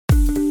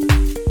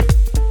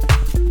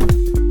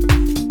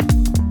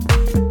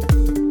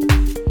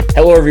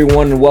Hello,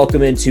 everyone, and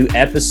welcome into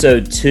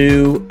episode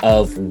 2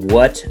 of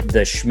What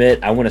the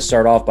Schmidt. I want to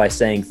start off by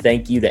saying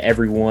thank you to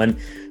everyone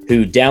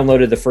who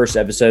downloaded the first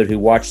episode, who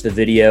watched the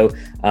video.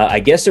 I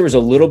guess there was a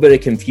little bit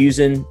of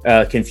confusion,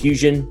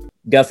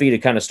 Guffey, to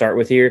kind of start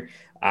with here.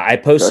 I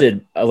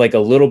posted like a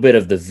little bit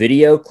of the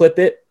video clip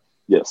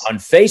on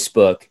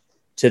Facebook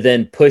to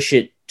then push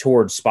it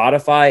towards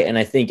Spotify, and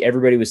I think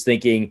everybody was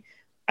thinking,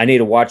 I need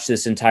to watch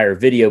this entire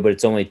video, but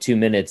it's only 2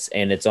 minutes,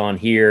 and it's on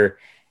here.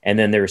 And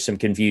then there was some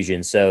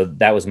confusion. So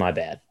that was my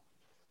bad.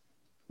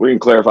 We can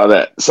clarify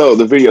that. So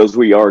the videos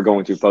we are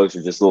going to post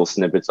are just little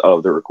snippets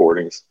of the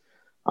recordings.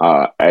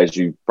 As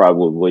you've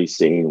probably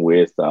seen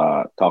with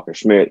Talking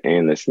Schmidt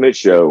and The Schmidt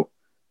Show.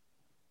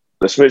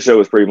 The Schmidt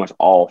Show is pretty much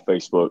all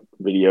Facebook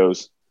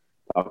videos.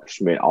 Talking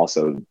Schmidt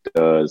also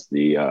does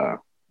the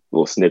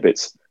little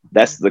snippets.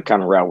 That's the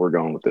kind of route we're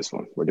going with this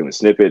one. We're doing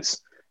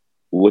snippets.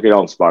 Look it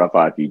on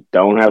Spotify. If you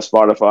don't have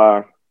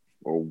Spotify,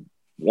 or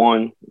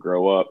one,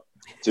 grow up.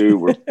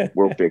 2,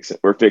 we're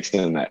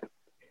fixing that.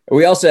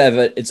 We also have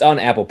it's on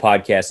Apple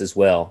Podcasts as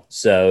well.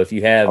 So if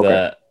you have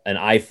an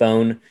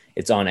iPhone,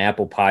 it's on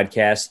Apple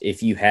Podcasts.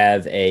 If you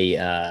have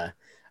I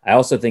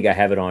also think I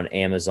have it on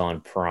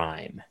Amazon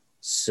Prime.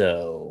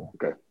 So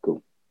okay,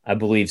 cool. I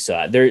believe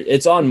so.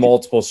 It's on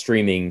multiple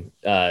streaming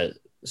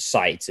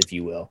sites, if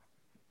you will.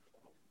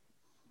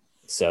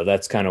 So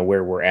that's kind of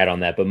where we're at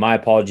on that. But my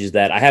apologies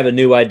that I have a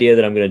new idea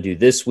that I'm going to do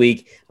this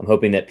week. I'm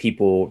hoping that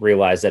people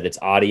realize that it's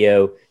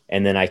audio,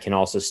 and then I can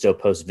also still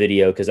post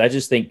video, because I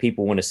just think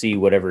people want to see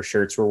whatever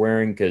shirts we're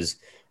wearing, because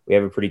we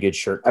have a pretty good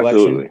shirt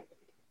collection. Absolutely.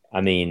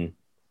 I mean,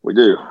 we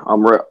do.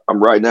 I'm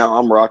right now.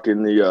 I'm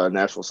rocking the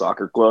National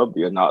Soccer Club,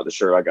 the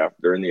shirt I got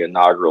during the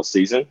inaugural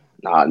season.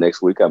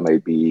 Next week I may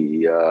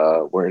be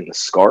wearing the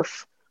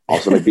scarf.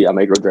 Also, maybe I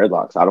may grow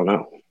dreadlocks. I don't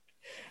know.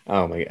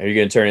 Oh my God. Are you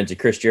going to turn into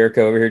Chris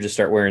Jericho over here? Just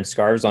start wearing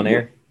scarves on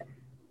air?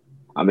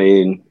 I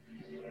mean,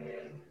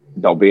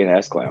 don't be an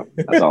ass clown.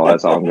 That's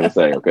all I'm going to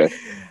say. Okay.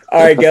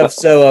 All right, Guff.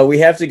 So we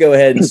have to go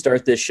ahead and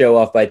start this show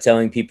off by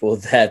telling people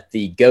that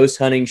the ghost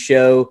hunting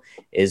show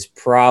is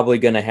probably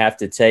going to have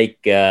to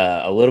take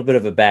a little bit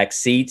of a back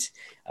seat.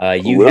 A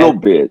little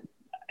bit.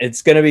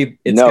 It's going to be.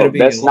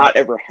 That's not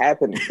ever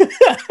happening.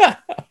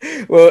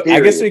 Well, period.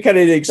 I guess we kind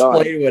of need to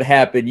explain what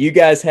happened. You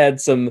guys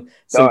had some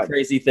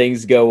crazy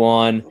things go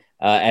on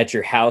at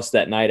your house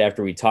that night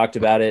after we talked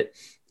about it.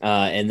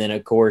 And then,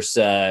 of course,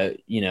 I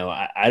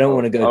don't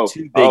want to go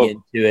too big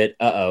into it.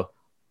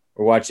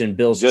 We're watching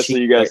Bills. Just so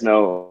you guys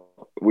know,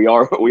 we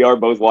are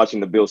both watching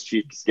the Bills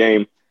Chiefs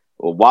game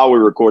while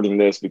we're recording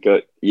this,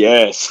 because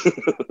yes.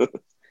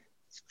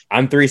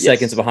 I'm 3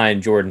 seconds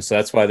behind Jordan, so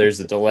that's why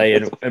there's a delay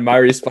in my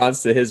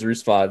response to his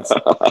response.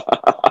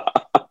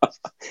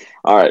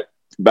 All right,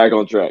 back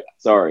on track.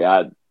 Sorry,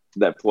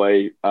 that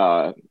play,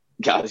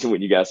 guys,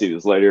 when you guys see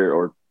this later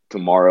or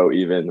tomorrow,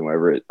 even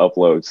whenever it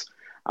uploads,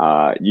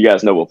 you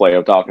guys know what play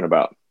I'm talking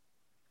about.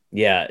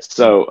 Yeah.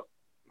 So,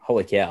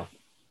 holy cow.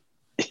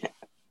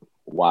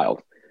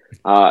 Wild.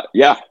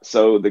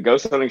 So the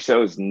ghost hunting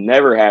show is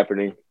never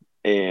happening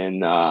in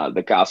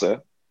the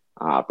casa.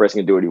 Preston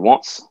can do what he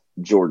wants.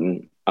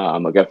 Jordan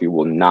McGuffey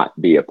will not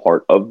be a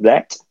part of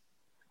that,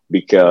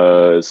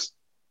 because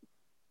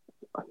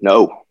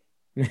no.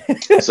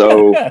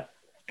 So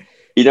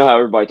you know how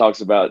everybody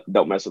talks about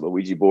don't mess with the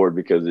Ouija board,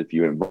 because if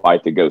you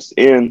invite the ghosts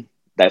in,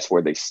 that's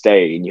where they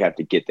stay and you have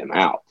to get them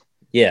out.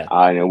 Yeah.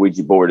 And a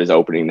Ouija board is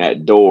opening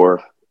that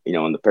door. You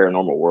know, in the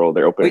paranormal world,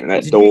 they're opening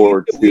that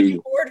door to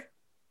Ouija board?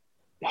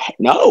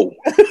 No.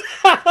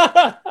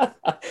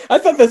 I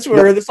thought that's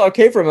where this all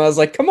came from. I was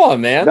like, come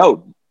on, man.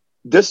 No,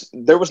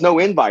 there was no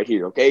invite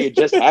here. Okay. It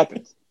just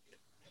happened.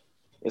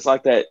 It's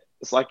like that.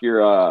 It's like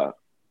your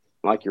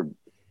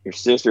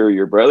sister or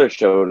your brother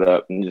showed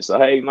up and just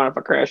said, hey, mind if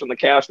I crash on the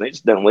couch? And they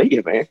just didn't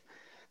leave, man.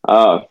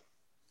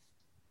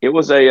 It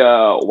was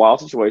a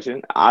wild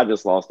situation. I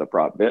just lost a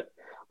prop bet.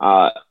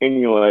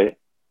 Anyway,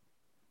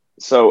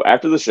 so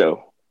after the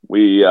show,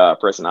 we,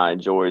 Press and I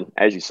enjoyed,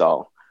 as you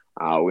saw,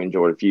 we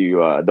enjoyed a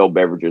few adult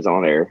beverages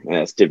on air, and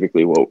that's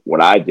typically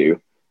what I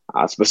do.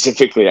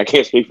 Specifically, I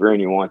can't speak for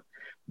anyone,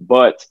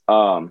 but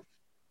we're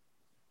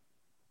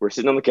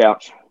sitting on the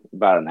couch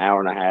about an hour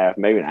and a half,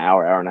 maybe an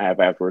hour and a half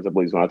afterwards, I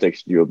believe is when I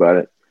texted you about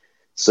it.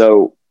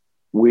 So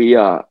we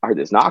heard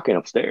this knocking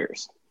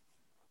upstairs.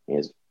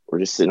 We're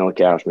just sitting on the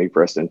couch, me,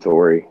 Preston,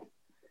 Tori,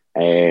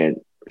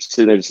 and we're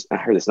sitting there. I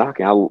heard this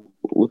knocking. I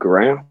look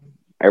around.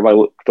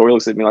 Tori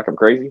looks at me like I'm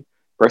crazy.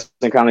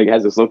 Preston kind of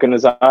has this look in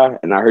his eye,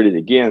 and I heard it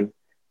again.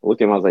 I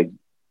looked at him. I was like,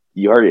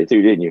 you heard it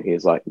too, didn't you? He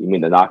was like, you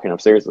mean the knocking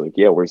upstairs? I was like,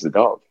 yeah, where's the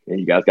dog? And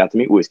you guys got to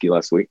meet Whiskey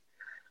last week.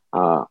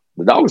 The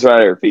dog was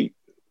right at her feet.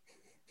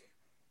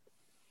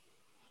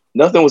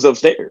 Nothing was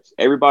upstairs.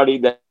 Everybody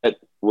that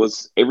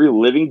was, every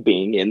living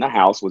being in the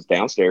house was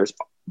downstairs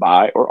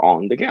by or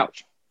on the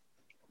couch.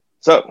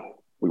 So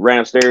we ran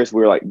upstairs.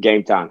 We were like,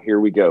 game time. Here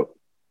we go.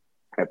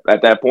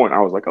 At that point,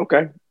 I was like,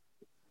 okay,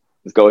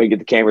 let's go ahead and get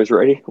the cameras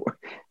ready.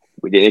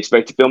 We didn't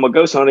expect to film a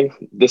ghost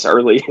hunting this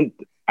early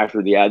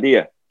after the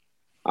idea.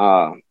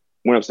 Went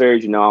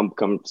upstairs, I'm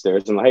coming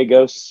upstairs. I'm like, hey,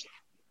 ghosts,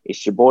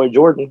 it's your boy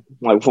Jordan.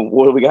 I'm like,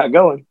 what do we got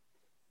going?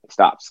 It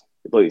stops.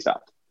 Completely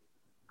stopped.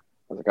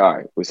 I was like, all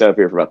right. We sat up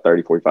here for about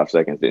 30, 45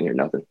 seconds, didn't hear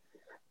nothing.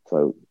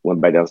 So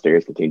went back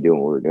downstairs, continued doing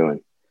what we were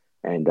doing.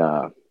 And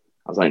I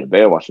was laying in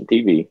bed watching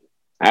TV.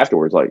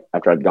 Afterwards, like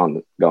after I'd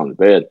gone to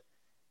bed,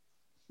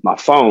 my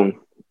phone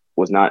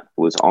was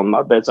on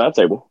my bedside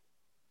table,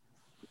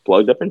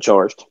 plugged up and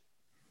charged.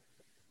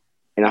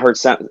 And I heard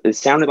it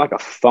sounded like a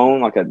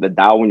phone, like the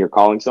dial when you're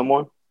calling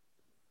someone.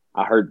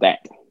 I heard that.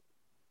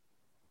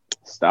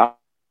 Stop.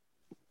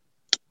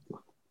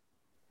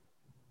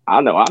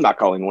 I know I'm not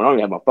calling one. I don't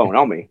even have my phone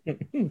on me.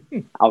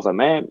 I was like,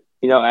 man,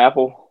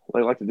 Apple,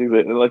 they like to do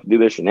that. They like to do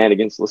their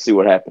shenanigans. Let's see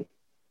what happened.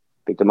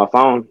 Picked up my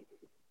phone,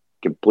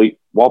 complete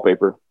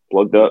wallpaper,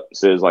 plugged up,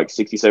 says like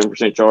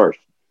 67% charged.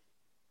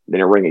 Then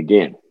it rang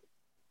again.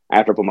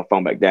 After I put my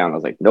phone back down, I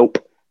was like, nope,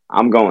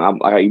 I'm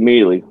going. I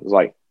immediately was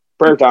like,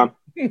 prayer time.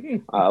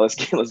 Let's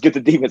get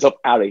the demons up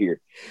out of here.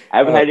 I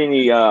haven't had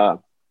any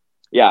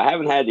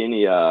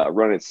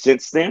run-ins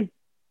since then.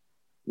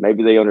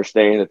 Maybe they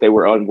understand that they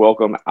were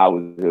unwelcome.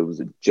 It was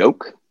a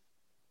joke.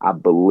 I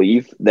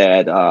believe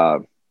that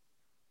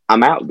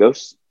I'm out,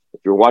 Ghost.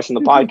 If you're watching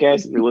the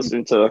podcast, if you're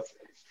listening to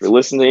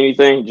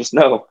anything, just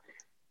know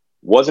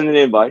wasn't an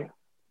invite.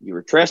 You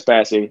were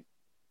trespassing.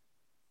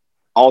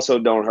 Also,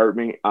 don't hurt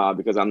me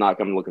because I'm not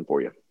coming looking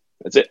for you.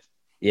 That's it.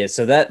 Yeah,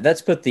 so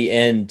that's put the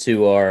end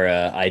to our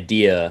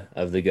idea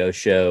of the Ghost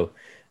Show.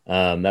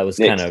 That was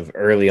kind of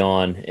early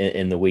on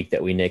in the week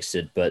that we nixed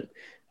it, but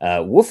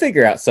we'll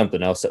figure out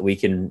something else that we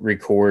can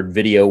record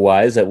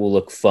video-wise that will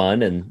look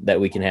fun and that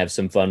we can have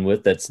some fun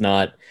with that's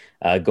not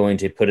going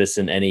to put us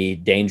in any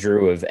danger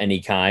of any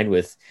kind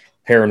with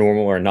paranormal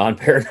or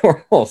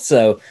non-paranormal.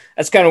 So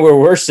that's kind of where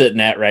we're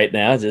sitting at right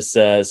now. Just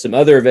some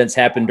other events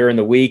happened during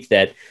the week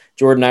that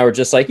Jordan and I were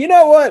just like, you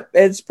know what?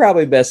 It's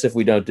probably best if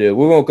we don't do it.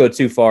 We won't go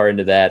too far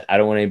into that. I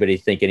don't want anybody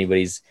to think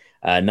anybody's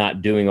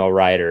not doing all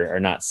right or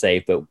not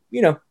safe, but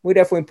we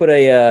definitely put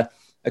a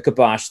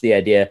kibosh to the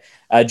idea.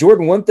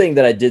 Jordan, one thing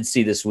that I did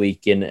see this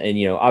week, and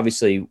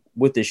obviously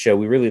with this show,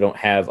 we really don't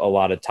have a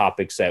lot of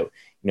topics that,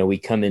 we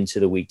come into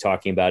the week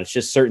talking about. It's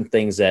just certain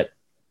things that,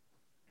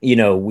 we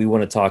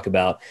want to talk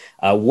about.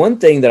 One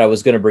thing that I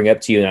was going to bring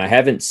up to you, and I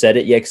haven't said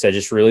it yet because I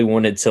just really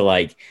wanted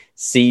to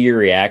see your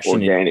reaction.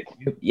 Organic.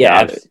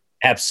 Yeah,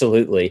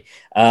 absolutely.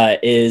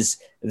 Is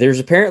there's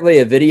apparently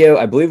a video,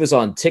 I believe it was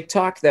on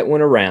TikTok, that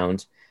went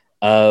around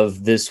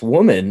of this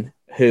woman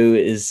who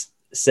is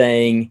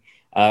saying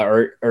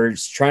or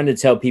is trying to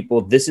tell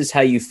people this is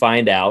how you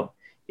find out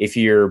if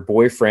your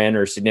boyfriend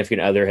or significant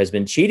other has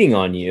been cheating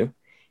on you.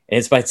 And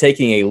it's by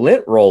taking a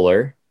lint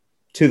roller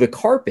to the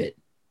carpet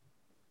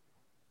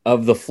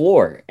of the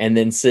floor and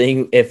then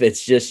seeing if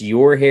it's just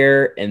your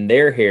hair and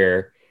their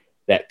hair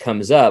that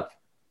comes up,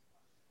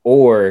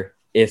 or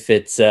if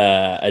it's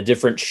a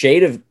different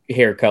shade of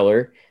hair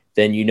color,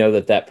 then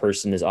that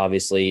person is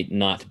obviously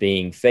not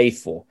being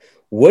faithful.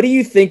 What do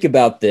you think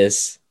about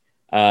this?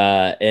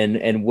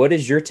 And what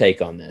is your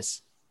take on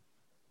this?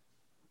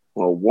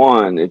 Well,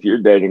 one, if you're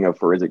dating a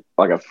forensic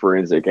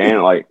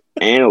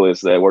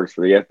analyst that works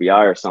for the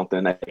FBI or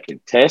something that can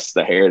test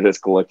the hair that's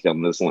collected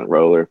on this lint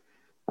roller,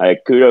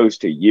 kudos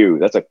to you.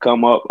 That's a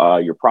come up.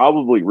 You're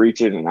probably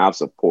reaching, and I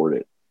support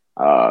it.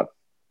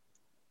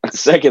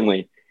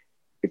 Secondly,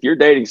 if you're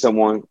dating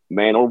someone,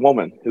 man or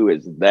woman, who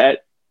is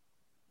that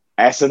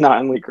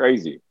asininely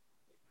crazy,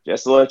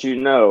 just to let you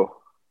know,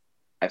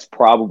 that's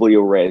probably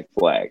a red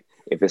flag.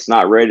 If it's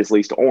not red, it's at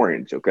least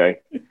orange. Okay.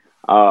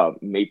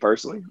 Me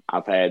personally,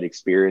 I've had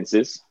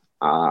experiences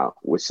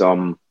with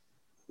some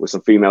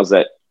females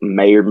that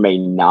may or may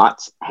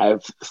not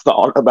have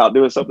thought about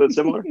doing something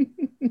similar.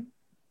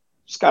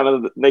 Just kind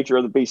of the nature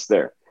of the beast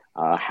there.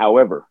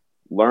 However,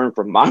 learn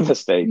from my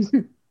mistakes,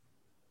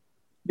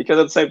 because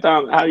at the same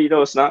time, how do you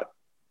know it's not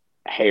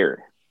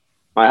hair?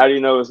 How do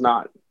you know it's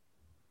not?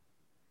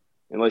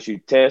 Unless you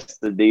test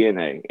the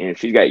DNA. And if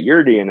she's got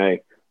your DNA,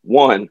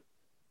 one,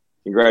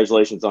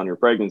 congratulations on your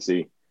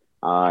pregnancy.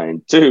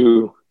 And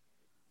two,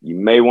 you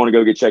may want to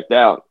go get checked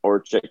out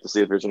or check to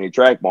see if there's any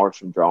track marks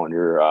from drawing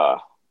your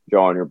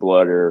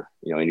blood, or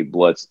any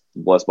blood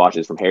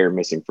spotches from hair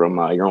missing from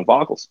your own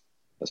follicles.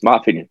 That's my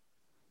opinion.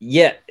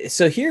 Yeah.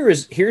 So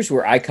here's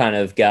where I kind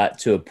of got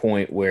to a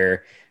point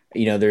where,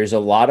 there's a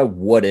lot of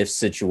what if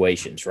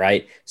situations,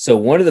 right? So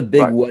one of the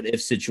big what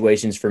if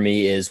situations for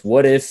me is,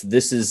 what if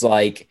this is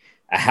like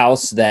a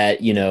house that,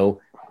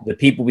 the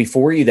people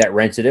before you that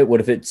rented it, what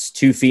if it's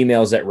two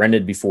females that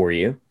rented before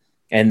you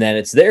and then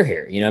it's their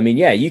hair?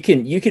 You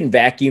can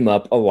vacuum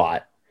up a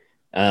lot.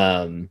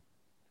 But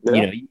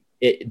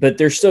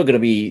there's still going to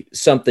be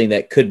something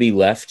that could be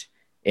left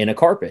in a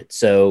carpet.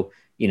 So,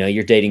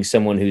 you're dating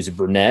someone who's a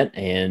brunette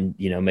and,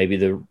 maybe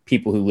the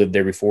people who lived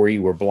there before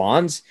you were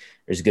blondes.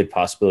 There's a good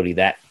possibility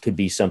that could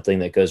be something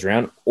that goes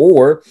around,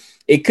 or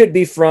it could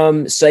be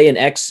from, say, an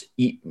ex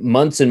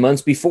months and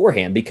months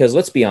beforehand, because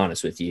let's be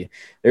honest with you,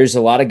 there's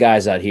a lot of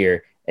guys out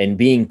here and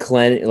being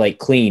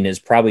clean is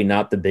probably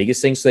not the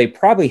biggest thing. So they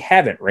probably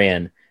haven't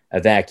ran a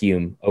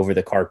vacuum over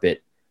the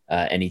carpet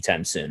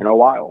anytime soon. In a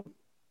while.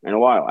 in a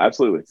while.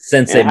 Absolutely.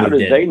 Since And they moved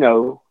in.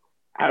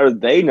 How do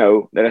they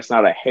know that it's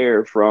not a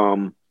hair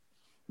from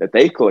that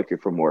they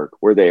collected from work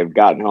where they have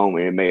gotten home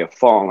and it may have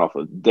fallen off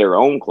of their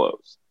own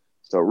clothes?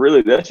 So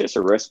really, that's just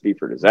a recipe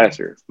for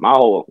disaster. My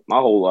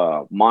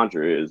whole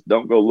mantra is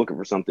don't go looking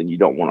for something you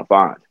don't want to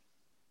find.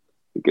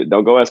 Because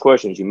don't go ask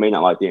questions you may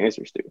not like the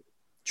answers to.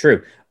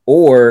 True.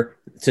 Or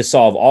to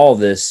solve all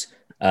this,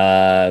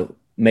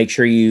 make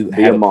sure you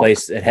have a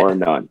place that or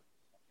none.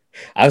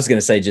 I was going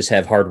to say just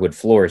have hardwood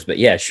floors, but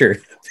yeah, sure.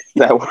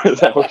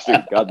 that works too.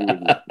 God be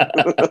with you.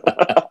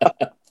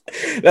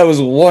 That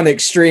was one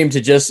extreme to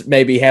just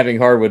maybe having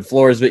hardwood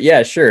floors, but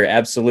yeah, sure,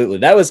 absolutely.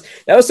 That was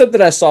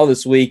something I saw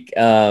this week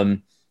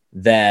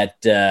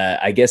that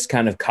I guess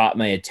kind of caught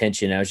my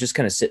attention. I was just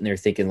kind of sitting there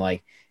thinking,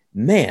 like,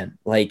 man,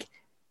 like.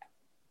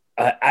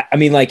 I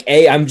mean, like,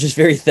 I'm just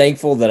very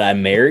thankful that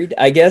I'm married,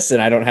 I guess,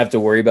 and I don't have to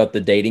worry about the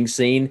dating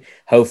scene,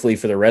 hopefully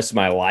for the rest of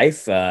my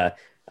life. But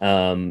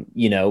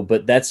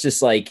that's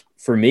just like,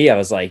 for me, I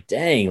was like,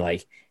 dang,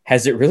 like,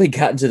 has it really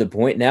gotten to the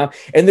point now?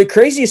 And the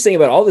craziest thing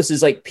about all this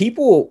is like,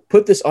 people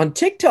put this on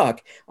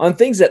TikTok on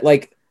things that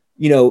like,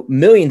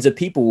 millions of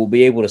people will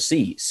be able to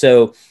see.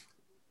 So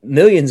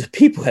millions of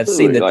people have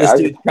seen that this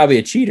dude's probably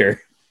a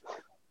cheater.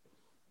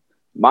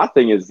 My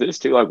thing is this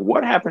too, like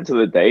what happened to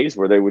the days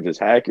where they would just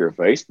hack your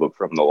Facebook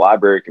from the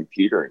library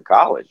computer in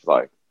college?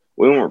 Like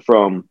we went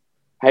from,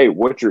 hey,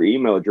 what's your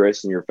email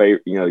address and your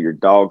favorite, your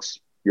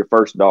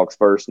first dog's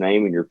first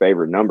name and your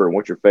favorite number and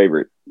what's your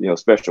favorite,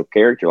 special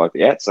character like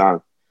the @ sign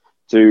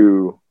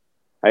to,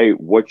 hey,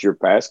 what's your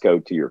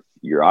passcode to your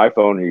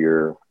iPhone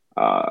or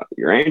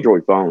your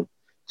Android phone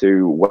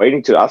to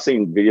waiting to, I've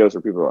seen videos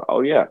where people are like,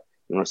 oh yeah,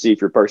 you want to see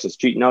if your person's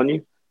cheating on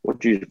you? Why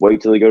don't you just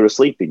wait till they go to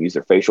sleep and use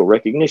their facial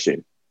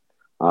recognition?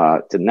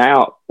 To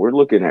now we're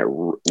looking at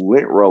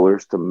lint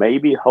rollers to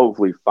maybe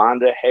hopefully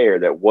find a hair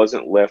that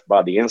wasn't left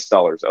by the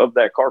installers of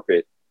that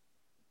carpet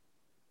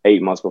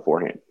 8 months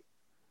beforehand.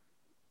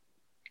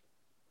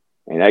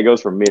 And that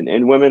goes for men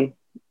and women.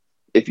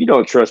 If you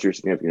don't trust your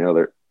significant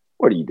other,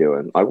 what are you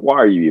doing? Like, why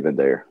are you even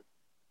there?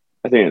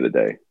 At the end of the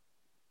day,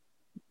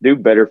 do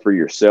better for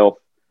yourself.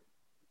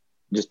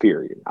 Just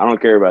period. I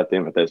don't care about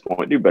them at this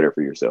point. Do better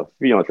for yourself.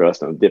 If you don't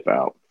trust them, dip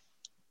out.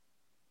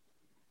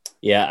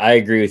 Yeah, I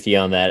agree with you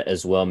on that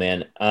as well,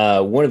 man.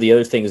 One of the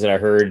other things that I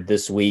heard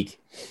this week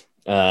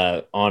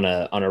on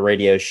a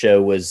radio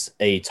show was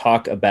a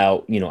talk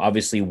about,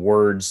 obviously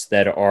words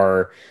that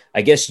are,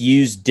 I guess,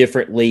 used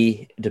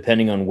differently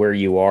depending on where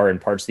you are in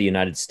parts of the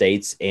United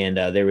States. And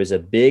there was a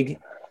big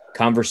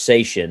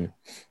conversation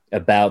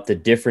about the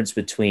difference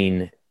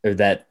between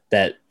that,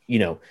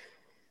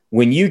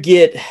 when you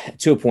get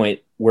to a point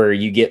where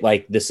you get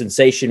like the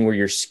sensation where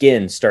your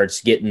skin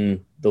starts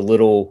getting the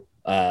little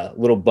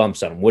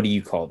bumps on them. What do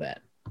you call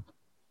that?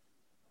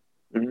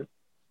 Mm-hmm.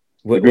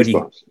 What do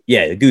you?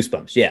 Yeah, the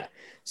goosebumps. Yeah.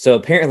 So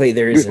apparently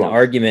there is an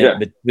argument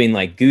between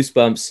like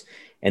goosebumps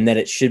and that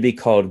it should be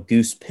called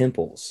goose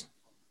pimples.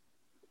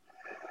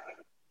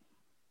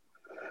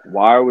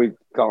 Why are we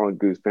calling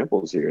goose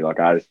pimples here? Like,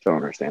 I just don't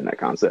understand that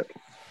concept.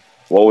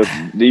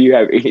 Do you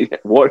have any?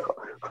 What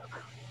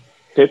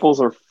pimples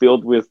are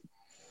filled with?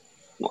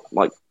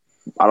 Like,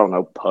 I don't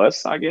know,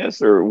 pus, I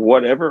guess, or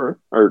whatever,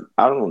 or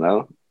I don't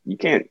know. You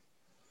can't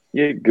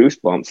get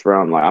goosebumps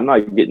from like I'm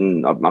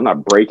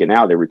not breaking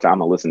out every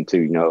time I listen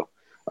to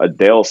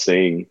Adele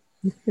sing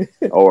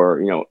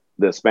or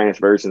the Spanish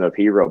version of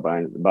Hero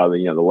by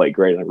the late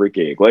great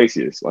Enrique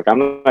Iglesias. Like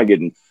I'm not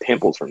getting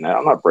pimples from that.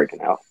 I'm not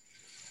breaking out.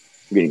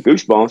 I'm getting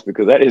goosebumps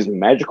because that is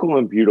magical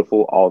and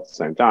beautiful all at the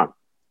same time.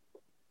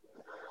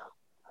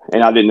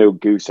 And I didn't know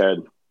goose had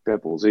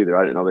pimples either.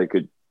 I didn't know they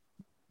could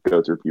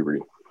go through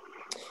puberty.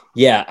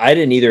 Yeah, I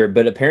didn't either.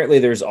 But apparently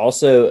there's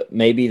also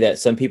maybe that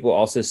some people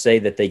also say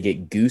that they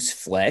get goose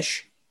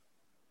flesh.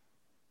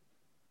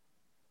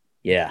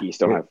 Yeah. Geese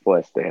don't have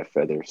flesh. They have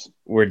feathers.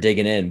 We're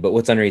digging in. But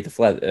what's underneath the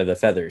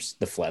feathers?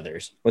 The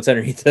feathers. What's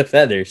underneath the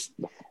feathers?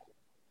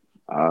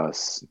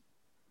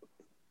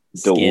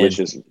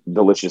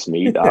 Delicious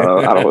meat. I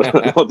don't know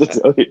what to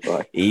tell you.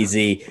 Like.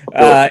 Easy.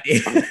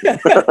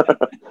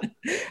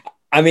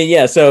 I mean,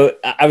 yeah. So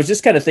I was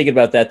just kind of thinking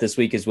about that this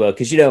week as well.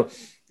 Because,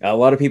 a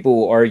lot of people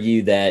will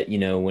argue that,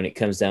 when it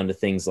comes down to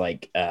things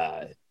like,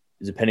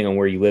 depending on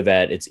where you live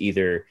at, it's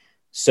either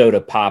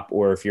soda pop,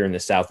 or if you're in the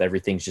South,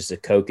 everything's just a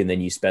Coke. And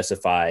then you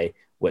specify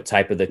what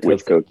type of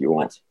which Coke you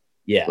want.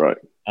 Yeah. Right.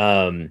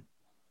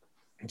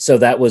 So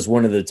that was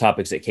one of the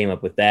topics that came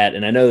up with that.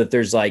 And I know that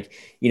there's like,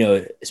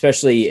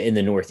 especially in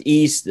the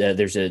Northeast,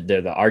 there's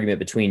the argument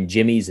between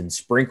Jimmy's and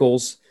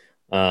Sprinkles.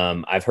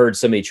 I've heard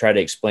somebody try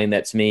to explain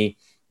that to me.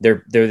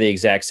 They're the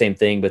exact same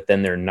thing, but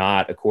then they're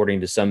not,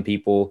 according to some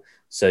people.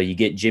 So you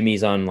get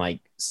Jimmy's on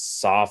like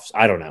softs.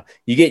 I don't know.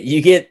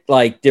 You get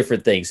like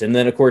different things. And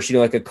then of course,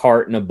 like a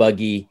cart and a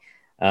buggy.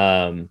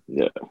 Yeah.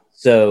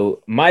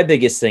 So my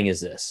biggest thing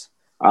is this.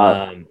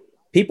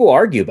 People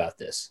argue about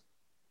this.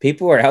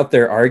 People are out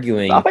there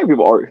arguing. I think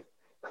people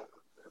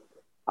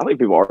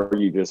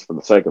argue just for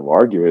the sake of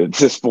arguing at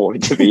this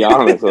point, to be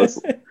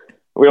honest.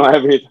 We don't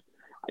have any,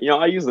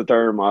 I use the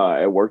term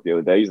at work the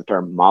other day. I used the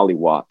term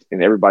mollywop,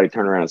 and everybody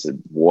turned around and said,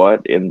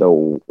 "What in the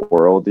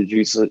world did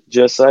you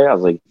just say?" I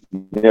was like,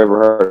 "You never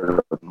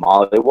heard of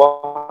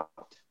mollywop?"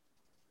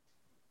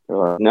 They're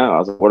like, "No." I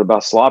was like, "What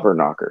about slobber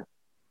knocker?"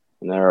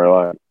 And they're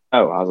like,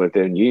 "Oh." I was like,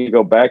 "Then you need to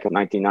go back in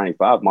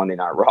 1995 Monday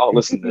Night Raw,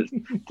 listen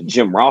to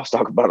Jim Ross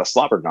talk about a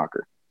slobber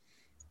knocker."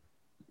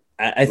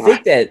 I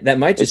think that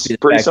might just be the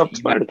pretty fact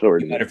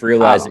self-explanatory. you might have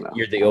realized that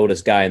you're the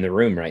oldest guy in the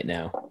room right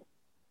now.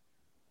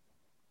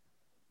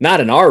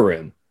 Not in our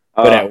room,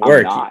 but at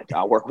work. I'm not.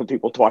 I work with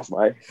people twice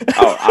my age.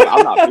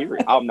 I'm not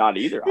period. I'm not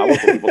either. I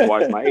work with people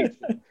twice my age.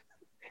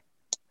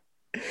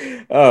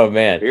 Oh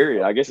man.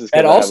 Period. I guess it's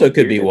that also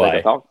could be why.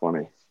 I talk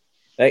funny.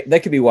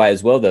 That could be why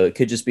as well, though. It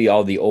could just be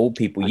all the old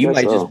people. You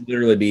might just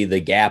literally be the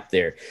gap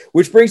there.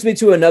 Which brings me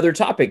to another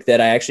topic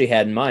that I actually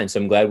had in mind. So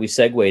I'm glad we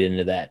segued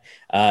into that.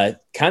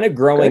 Kind of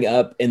growing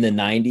up in the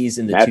 90s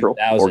and the Natural,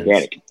 2000s.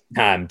 Organic.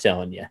 I'm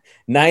telling you.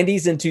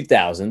 90s and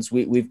 2000s,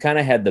 we've kind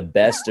of had the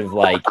best of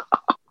like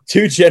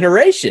two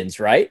generations,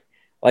 right?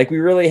 Like we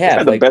really have.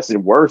 Had the best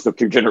and worst of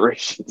two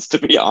generations, to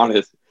be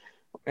honest.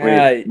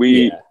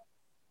 We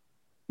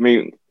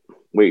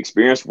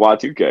experienced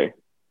Y2K.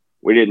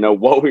 We didn't know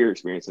what we were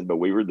experiencing, but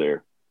we were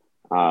there.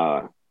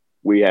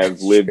 We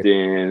have lived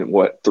in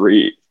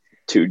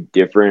two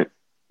different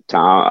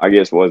time, I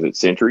guess, was it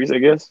centuries, I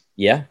guess?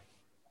 Yeah.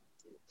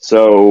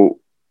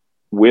 So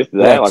with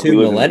that, like two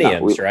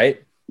millenniums,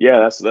 right? Yeah,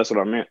 that's what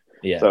I meant.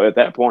 Yeah. So at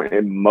that point,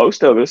 and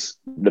most of us,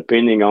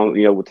 depending on,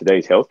 with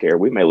today's healthcare,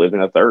 we may live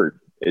in a third.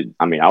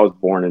 I was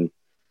born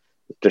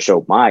to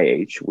show my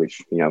age,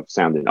 which,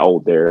 sounding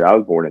old there, I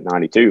was born in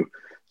 92.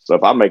 So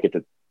if I make it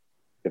to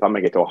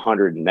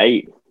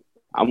 108,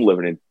 I'm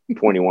living in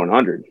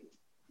 2100.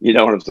 You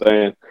know what I'm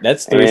saying?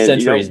 That's 3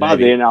 centuries. By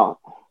then,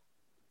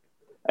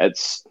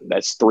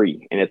 that's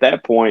 3. And at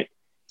that point,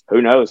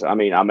 who knows? I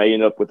may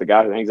end up with the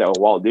guy who hangs out with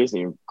Walt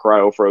Disney and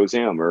cryo froze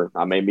him, or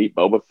I may meet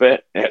Boba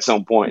Fett at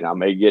some point. And I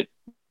may get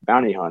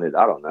bounty hunted.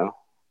 I don't know.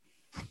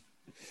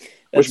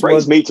 Which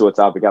brings me to a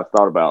topic I've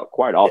thought about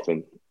quite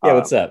often. Yeah,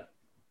 what's up?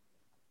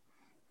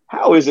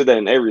 How is it that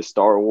in every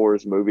Star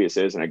Wars movie it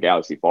says in a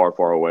galaxy far,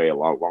 far away, a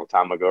long, long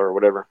time ago or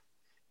whatever,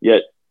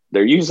 yet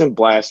they're using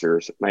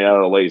blasters made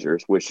out of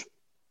lasers, which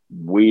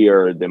we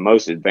are the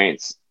most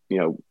advanced,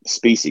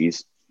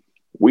 species.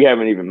 We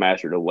haven't even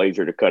mastered a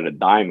laser to cut a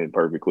diamond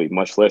perfectly,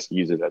 much less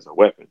use it as a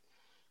weapon.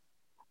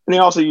 And they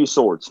also use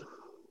swords.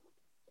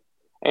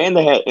 And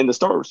the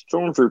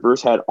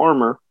stormtroopers had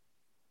armor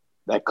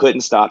that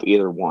couldn't stop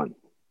either one.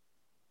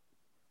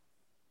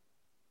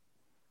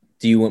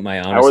 Do you want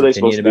my honest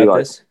opinion about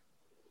this?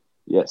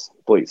 Yes,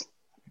 please.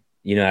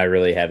 I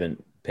really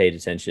haven't paid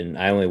attention.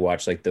 I only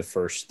watched like the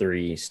first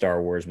 3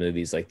 Star Wars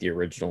movies, like the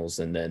originals,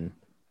 and then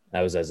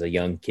I was as a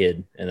young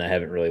kid, and I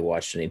haven't really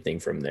watched anything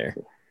from there.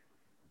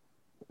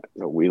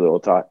 A wee little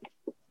tot.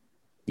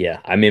 Yeah,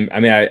 I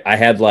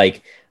had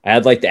like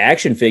the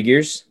action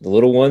figures, the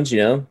little ones,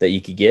 that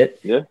you could get.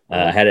 Yeah,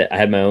 I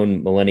had my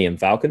own Millennium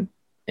Falcon,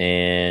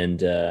 and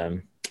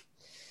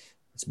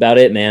that's about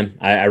it, man.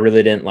 I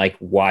really didn't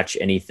watch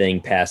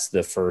anything past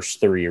the first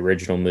 3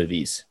 original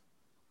movies,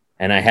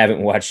 and I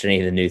haven't watched any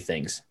of the new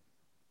things.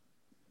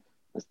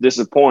 It's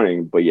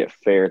disappointing, but yet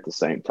fair at the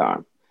same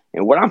time.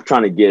 And what I'm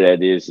trying to get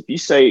at is, if you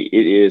say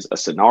it is a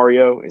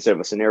scenario instead of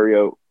a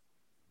scenario,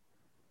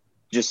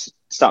 just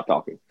stop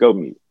talking. Go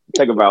mute.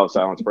 Take a vow of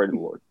silence. Pray to the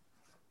Lord.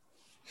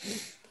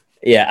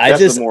 Yeah,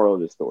 that's the moral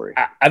of the story.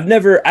 I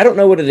don't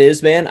know what it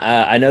is, man.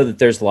 I know that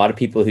there's a lot of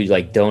people who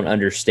don't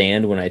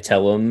understand when I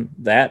tell them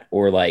that,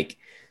 or that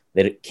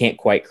it can't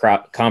quite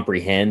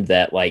comprehend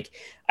that.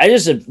 I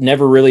just have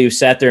never really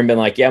sat there and been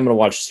like, yeah, I'm going to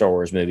watch a Star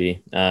Wars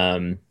movie.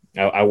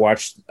 I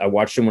watched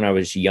them when I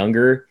was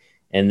younger.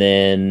 And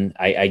then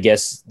I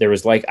guess there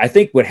was I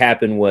think what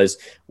happened was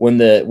when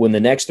the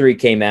next 3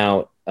 came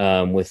out,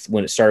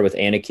 when it started with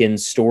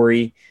Anakin's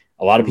story,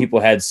 a lot of people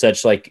had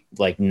such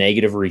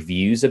negative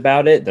reviews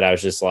about it that I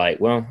was just like,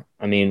 well,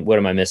 what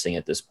am I missing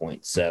at this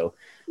point? So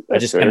I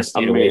just kind of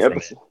stayed away from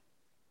it.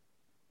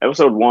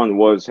 Episode 1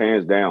 was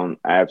hands down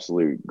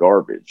absolute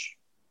garbage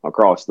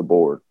across the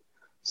board.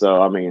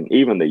 So,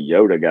 even the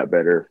Yoda got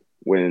better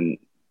when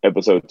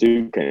episode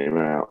 2 came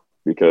out,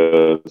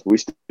 because we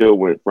still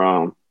went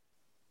from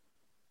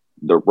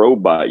the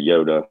robot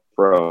Yoda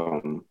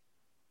from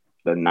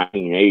the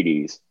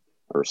 1980s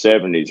or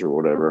 70s or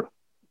whatever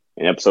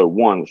in episode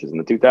 1, which is in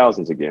the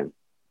 2000s again.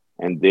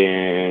 And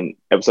then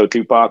episode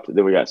 2 popped,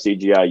 then we got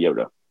CGI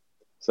Yoda.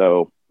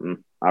 So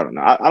I don't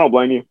know. I don't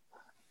blame you.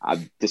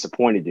 I'm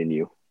disappointed in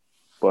you,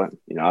 but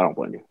I don't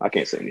blame you. I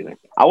can't say anything.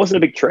 I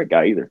wasn't a big Trek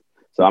guy either.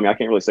 So I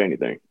can't really say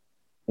anything.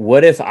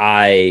 What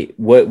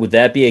would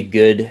that be a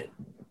good,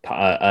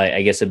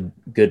 I guess a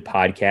good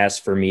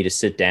podcast for me to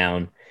sit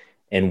down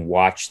and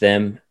watch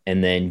them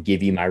and then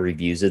give you my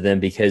reviews of them,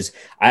 because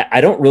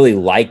I don't really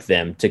like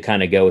them to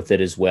kind of go with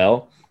it as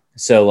well.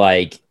 So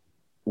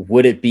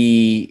would it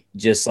be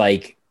just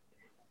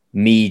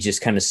me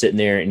just kind of sitting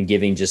there and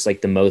giving just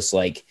the most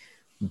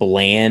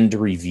bland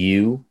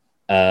review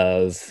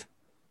of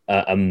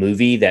a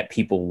movie that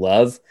people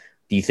love,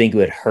 do you think it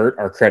would hurt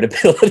our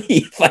credibility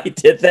if I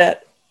did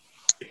that?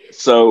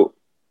 So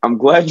I'm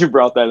glad you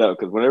brought that up,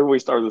 because whenever we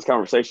started this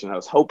conversation, I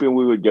was hoping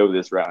we would go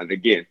this route. And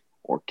again,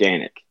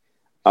 organic.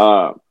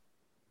 So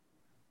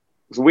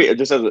we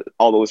just, as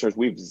all the listeners,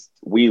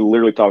 we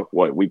literally talked,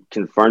 we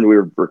confirmed we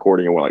were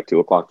recording at like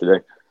 2:00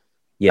 today.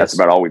 Yes. That's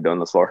about all we've done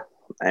thus far,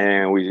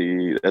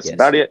 and that's Yes.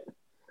 about it.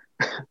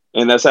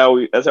 And that's how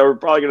we're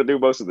probably gonna do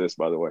most of this.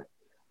 By the way,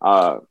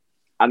 I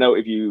know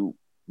if you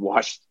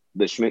watched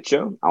the Schmidt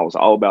Show, I was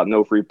all about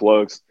no free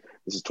plugs.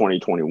 This is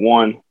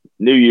 2021,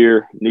 new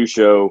year, new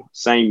show,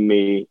 same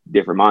me,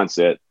 different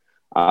mindset.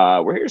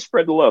 We're here to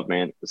spread the love,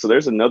 man. So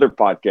there's another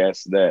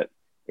podcast that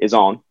is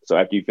on. So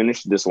after you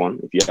finish this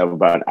one, if you have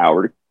about an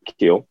hour to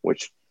kill,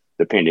 which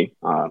depending,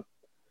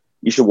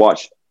 you should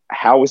watch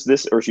How Is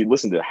This, or you should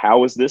listen to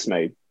How Is This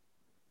Made?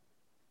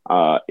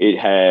 It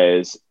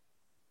has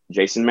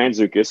Jason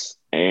Mantzoukas,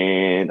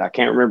 and I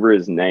can't remember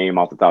his name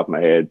off the top of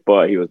my head,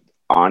 but he was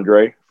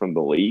Andre from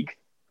The League.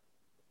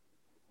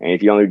 And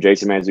if you don't know who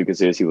Jason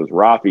Mantzoukas is, he was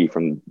Rafi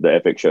from the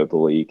epic show The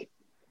League.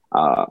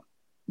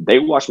 They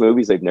watch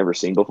movies they've never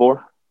seen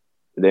before.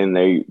 Then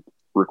they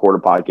record a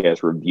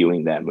podcast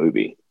reviewing that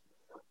movie.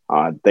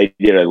 They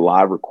did a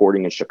live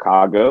recording in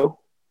Chicago.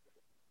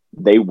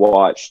 They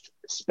watched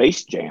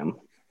Space Jam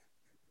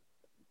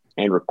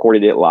and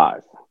recorded it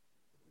live.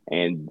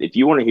 And if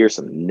you want to hear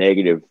some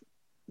negative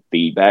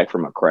feedback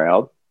from a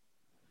crowd,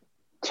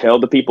 tell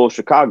the people of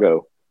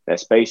Chicago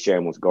that Space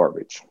Jam was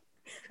garbage.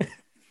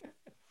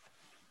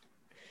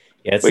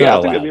 Yeah, it's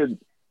not allowed.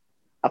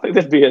 I think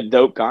that'd be a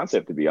dope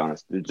concept, to be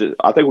honest.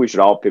 I think we should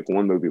all pick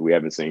one movie we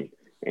haven't seen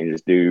and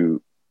just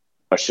do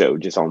a show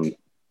and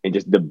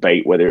just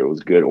debate whether it was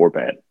good or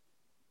bad.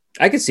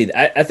 I could see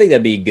that. I think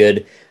that'd be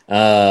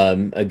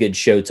a good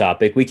show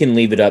topic. We can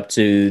leave it up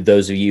to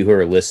those of you who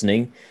are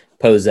listening.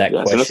 Pose that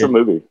question. Send us a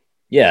movie.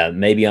 Yeah,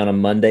 maybe on a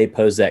Monday,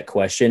 pose that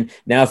question.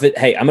 Now,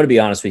 hey, I'm going to be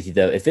honest with you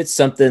though. If it's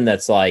something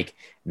that's like,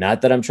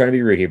 not that I'm trying to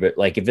be rude here, but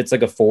like if it's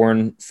like a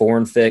foreign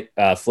flick,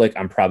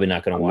 I'm probably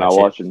not going to watch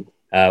it. Watching.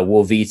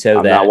 We'll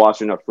veto that. I'm not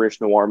watching a French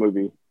noir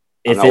movie.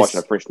 If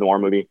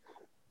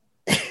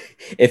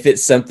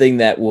it's something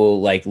that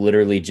will like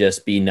literally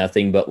just be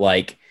nothing but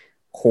like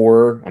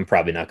horror, I'm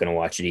probably not going to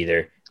watch it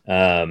either.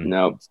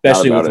 No,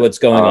 especially with what's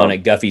going on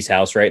at Guffey's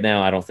house right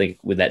now. I don't think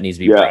that needs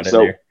to be brought in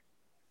there.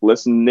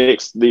 Let's go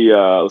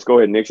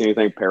ahead and nix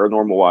anything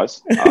paranormal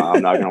wise.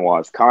 I'm not going to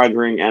watch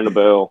Conjuring,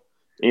 Annabelle,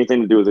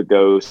 anything to do with a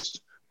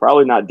ghost.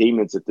 Probably not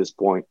demons at this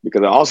point,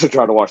 because I also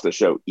tried to watch the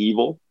show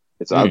Evil.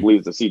 I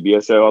believe it's a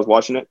CBS show. I was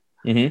watching it.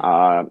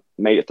 Mm-hmm.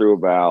 Made it through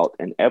about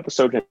an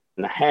episode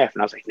and a half,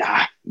 and I was like,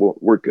 nah,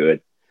 we're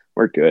good.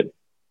 We're good.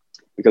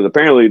 Because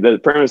apparently the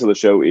premise of the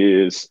show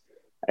is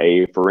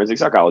a forensic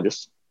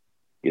psychologist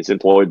gets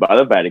employed by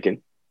the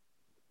Vatican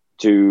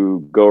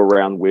to go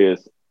around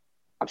with,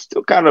 I'm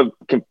still kind of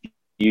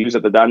confused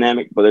at the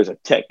dynamic, but there's a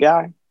tech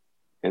guy,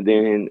 and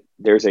then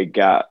there's a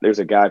guy,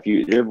 if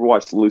you ever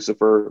watched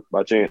Lucifer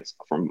by chance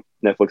from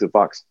Netflix and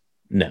Fox?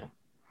 No.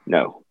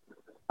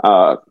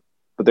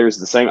 But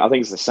there's I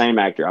think it's the same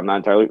actor. I'm not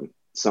entirely,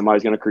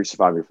 somebody's going to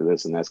crucify me for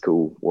this, and that's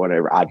cool.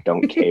 Whatever. I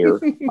don't care.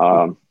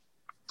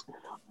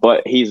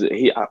 But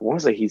I want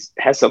to say he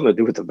has something to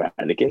do with the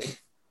Vatican,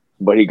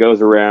 but he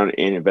goes around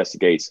and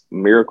investigates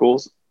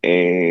miracles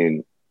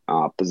and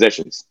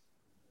possessions.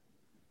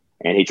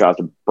 And he tries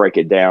to break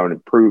it down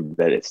and prove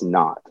that it's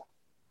not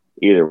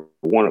either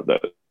one of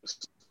those.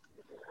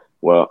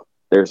 Well,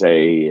 there's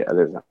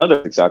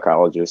another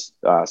psychologist,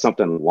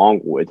 something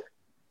Longwood,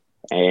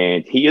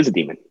 and he is a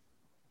demon.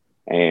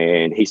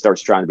 And he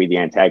starts trying to be the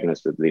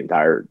antagonist of the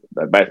entire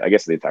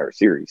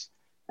series.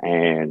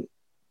 And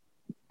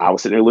I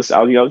was sitting there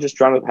listening. I was just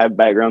trying to have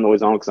background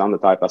noise on, because I'm the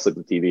type, I sleep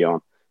with the TV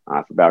on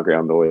for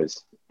background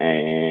noise.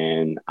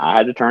 And I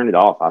had to turn it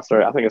off. I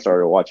think I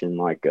started watching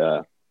like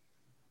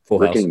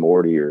Rick and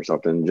Morty or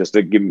something, just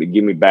to give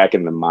me back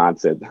in the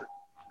mindset.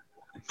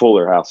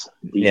 Fuller House,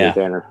 DJ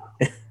Tanner.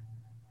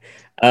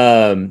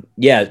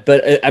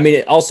 But I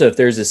mean, also, if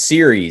there's a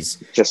series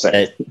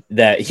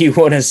that you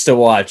want us to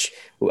watch,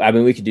 I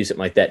mean, we could do something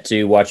like that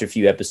too. Watch a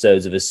few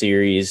episodes of a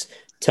series,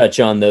 touch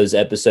on those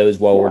episodes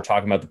while we're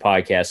talking about the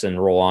podcast,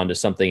 and roll on to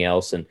something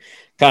else and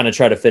kind of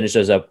try to finish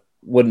those up.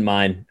 Wouldn't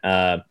mind.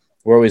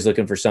 We're always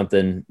looking for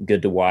something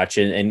good to watch.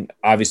 And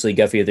obviously,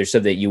 Guffey, if there's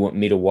something that you want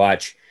me to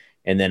watch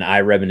and then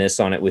I reminisce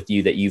on it with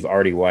you that you've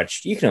already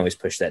watched, you can always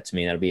push that to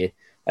me. That'll be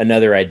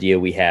another idea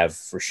we have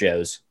for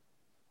shows.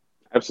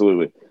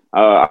 Absolutely.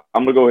 I'm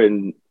going to go ahead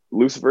and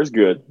Lucifer's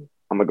good.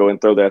 I'm going to go ahead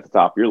and throw that at the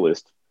top of your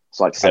list.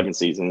 It's like 7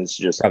 seasons.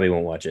 Probably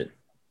won't watch it.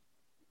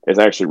 It's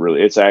actually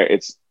really, it's a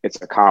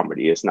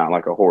comedy. It's not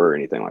like a horror or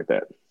anything like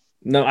that.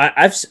 No,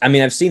 I've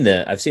seen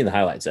the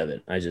highlights of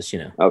it. I just,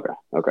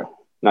 Okay.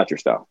 Not your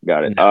style.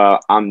 Got it. No.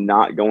 I'm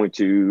not going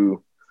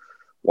to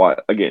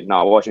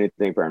not watch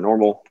anything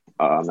paranormal.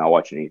 I'm not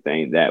watching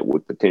anything that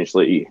would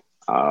potentially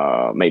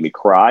make me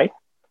cry.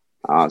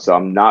 So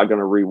I'm not going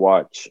to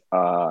rewatch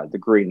The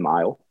Green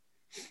Mile.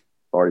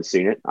 I've already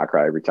seen it. I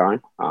cry every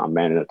time. I'm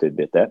man enough to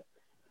admit that.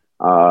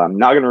 I'm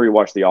not going to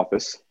rewatch The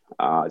Office.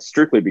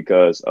 strictly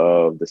because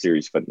of the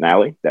series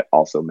finale that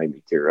also made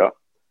me tear up.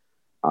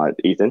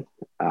 Ethan,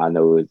 I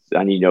need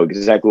to know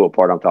exactly what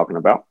part I'm talking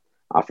about.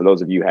 For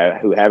those of you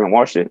who haven't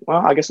watched it,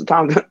 well, I guess the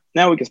time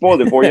now we can spoil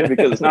it for you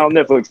because it's not on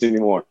Netflix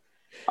anymore.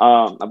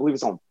 I believe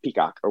it's on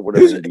Peacock or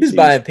whatever. Who's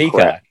buying Peacock?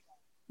 Crap.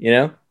 You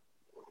know,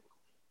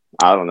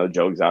 I don't know.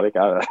 Joe Exotic.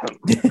 Haven't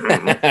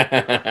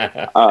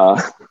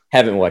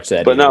watched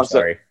that. But either, no,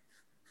 sorry.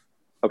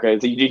 Okay,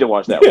 so you need to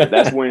watch that one.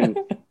 That's when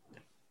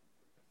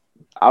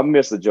I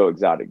miss the Joe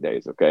Exotic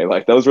days. Okay,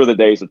 like those were the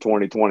days of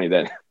 2020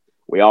 that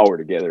we all were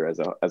together as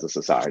a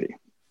society.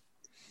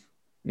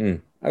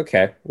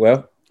 Okay,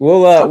 well,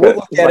 we'll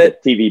look at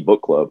it. TV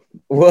book club.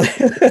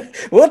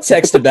 We'll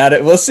text about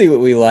it. We'll see what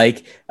we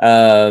like.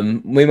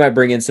 We might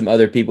bring in some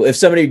other people. If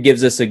somebody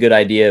gives us a good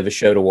idea of a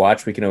show to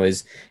watch, we can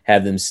always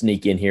have them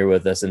sneak in here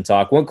with us and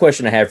talk. One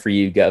question I have for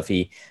you,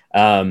 Guffey,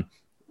 kind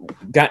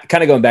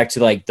of going back to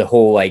like the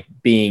whole like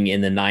being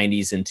in the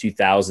 90s and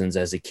 2000s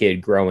as a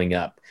kid growing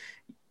up.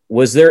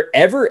 Was there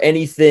ever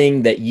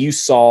anything that you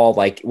saw,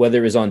 like whether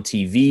it was on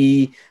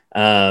TV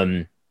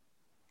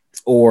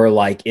or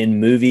like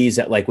in movies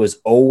that like was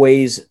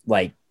always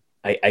like,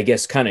 I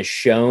guess kind of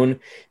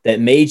shown that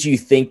made you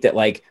think that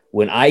like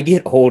when I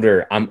get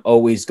older, I'm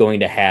always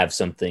going to have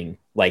something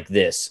like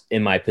this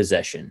in my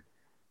possession?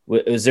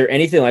 Was there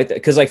anything like that?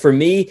 Because like for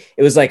me,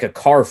 it was like a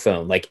car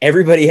phone. Like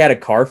everybody had a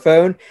car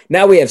phone.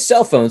 Now we have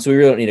cell phones, so we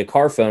really don't need a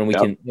car phone. We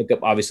can hook up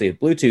obviously with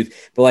Bluetooth.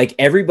 But like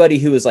everybody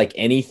who was like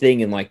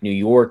anything in like New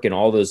York and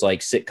all those like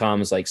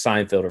sitcoms like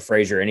Seinfeld or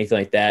Frasier or anything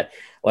like that,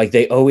 like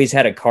they always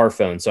had a car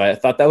phone. So I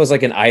thought that was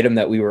like an item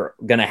that we were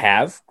gonna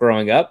have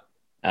growing up,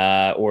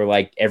 or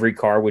like every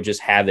car would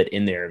just have it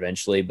in there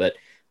eventually. But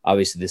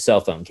obviously the cell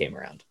phone came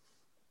around.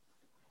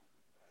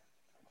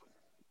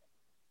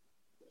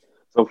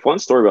 So fun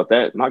story about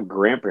that. My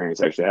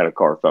grandparents actually had a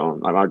car phone.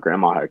 Like my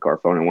grandma had a car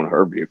phone in one of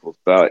her vehicles,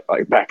 but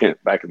like back in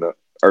the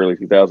early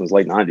 2000s,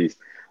 late 90s.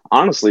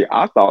 Honestly,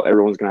 I thought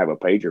everyone was gonna have a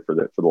pager for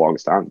the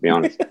longest time. To be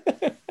honest,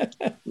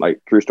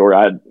 like true story.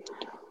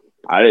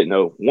 I didn't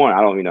know. One,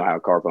 I don't even know how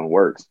a car phone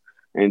works,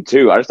 and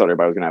two, I just thought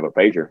everybody was gonna have a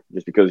pager.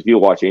 Just because if you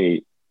watch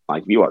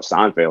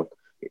Seinfeld,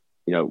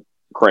 you know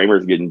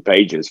Kramer's getting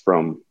pages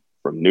from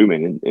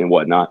Newman and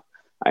whatnot,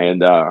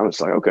 and I was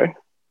like, okay,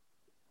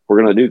 we're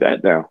gonna do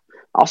that now.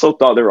 I also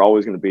thought there were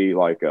always going to be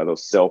like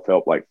those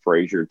self-help, like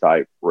Frasier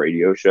type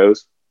radio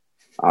shows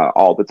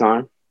all the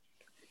time.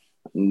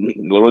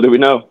 Little do we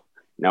know.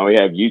 Now we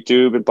have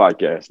YouTube and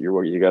podcasts.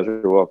 You guys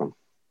are welcome.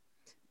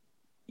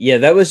 Yeah,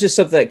 that was just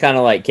something that kind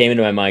of like came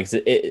into my mind.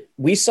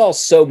 We saw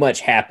so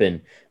much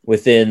happen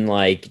within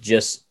like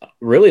just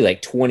really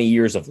like 20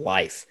 years of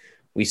life.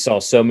 We saw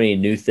so many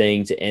new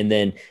things. And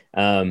then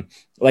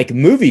like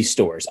movie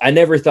stores. I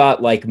never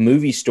thought like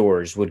movie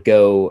stores would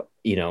go,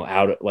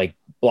 out like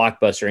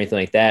Blockbuster or anything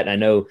like that. And I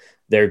know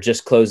they're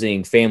just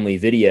closing Family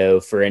Video.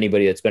 For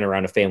anybody that's been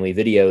around a Family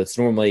Video, it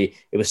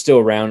was still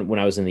around when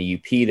I was in the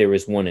UP. There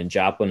was one in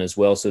Joplin as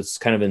well. So it's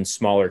kind of in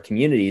smaller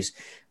communities.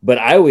 But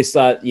I always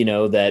thought,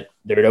 that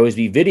there would always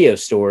be video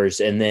stores.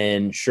 And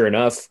then sure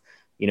enough,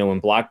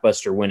 when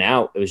Blockbuster went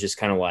out, it was just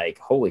kind of like,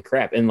 holy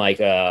crap. And like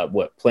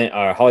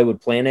Hollywood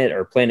Planet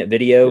or Planet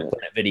Video,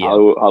 Planet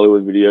Video.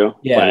 Hollywood Video,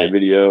 yeah. Planet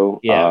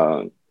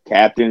Video,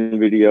 Captain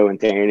Video and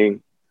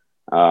Tanning.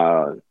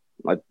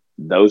 Like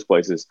those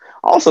places.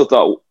 I also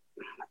thought,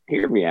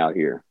 hear me out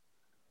here.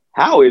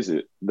 How is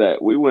it that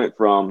we went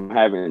from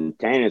having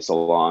tanning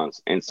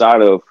salons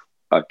inside of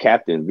a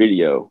Captain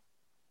Video,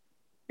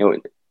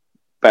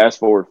 fast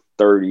forward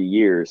 30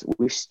 years,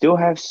 we still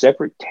have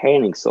separate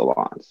tanning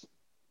salons?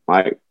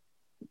 Like,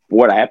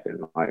 what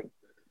happened? Like,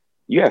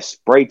 you have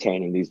spray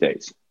tanning these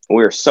days.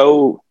 We're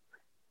so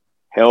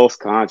health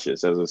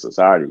conscious as a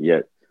society,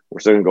 yet we're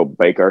still gonna go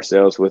bake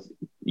ourselves with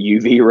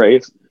UV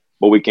rays.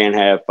 But we can't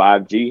have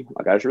 5G.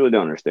 Like, I just really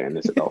don't understand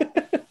this at all.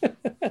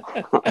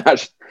 I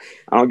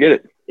don't get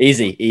it.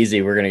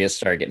 Easy. We're gonna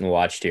start getting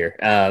watched here.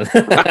 But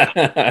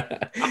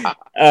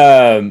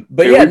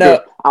yeah,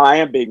 no, I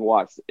am being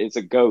watched. It's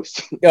a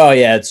ghost. Oh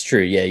yeah, it's true.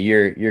 Yeah,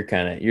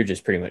 you're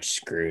just pretty much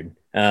screwed.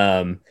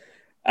 I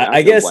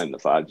guess blame the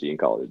 5G and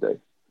call it a day.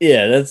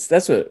 Yeah,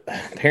 that's what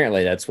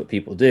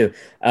people do.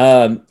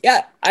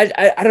 Yeah,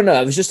 I don't know.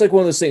 It was just like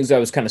one of those things I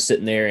was kind of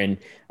sitting there and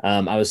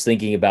I was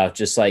thinking about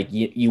just like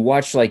you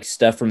watch like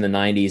stuff from the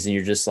 90s and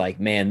you're just like,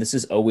 man, this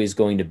is always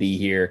going to be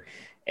here.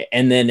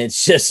 And then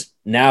it's just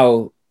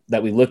now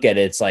that we look at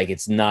it, it's like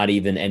it's not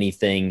even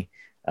anything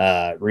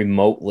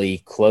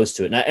remotely close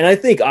to it. And I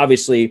think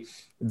obviously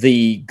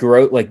the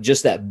growth, like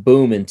just that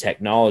boom in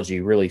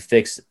technology really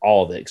fixed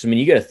all of it. 'Cause I mean,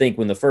 you got to think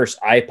when the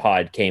first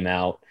iPod came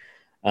out,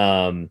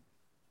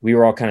 we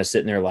were all kind of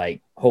sitting there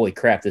like, holy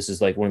crap, this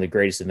is like one of the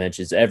greatest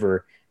inventions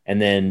ever.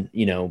 And then,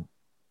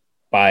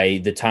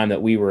 by the time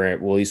that we were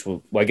at,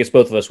 I guess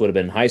both of us would have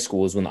been in high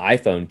school is when the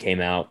iPhone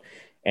came out.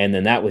 And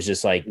then that was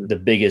just like the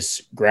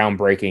biggest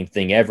groundbreaking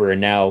thing ever.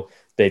 And now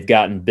they've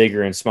gotten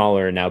bigger and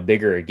smaller and now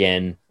bigger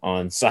again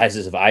on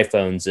sizes of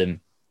iPhones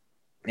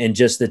and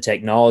just the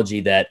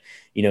technology that,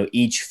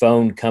 each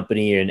phone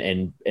company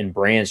and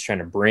brands trying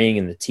to bring,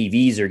 and the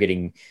TVs are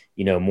getting,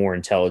 more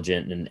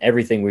intelligent, and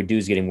everything we do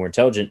is getting more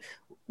intelligent.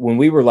 When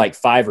we were like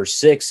 5 or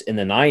 6 in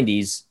the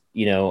 90s,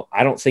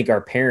 I don't think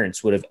our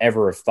parents would have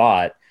ever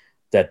thought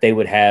that they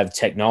would have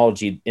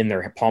technology in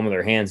their palm of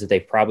their hands that they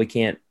probably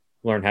can't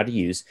learn how to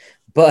use,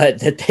 but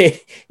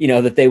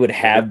that they would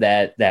have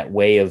that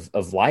way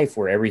of life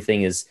where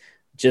everything is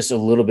just a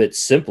little bit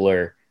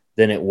simpler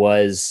than it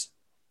was.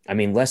 I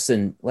mean, less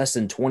than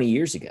 20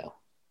 years ago.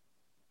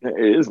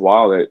 It is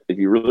wild that if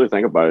you really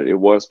think about it,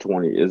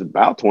 it's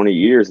about 20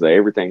 years that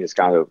everything is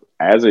kind of,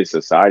 as a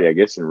society, I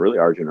guess, and really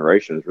our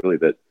generation is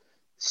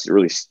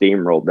really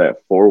steamrolled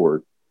that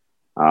forward.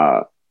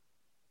 But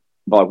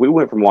like we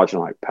went from watching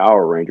like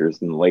Power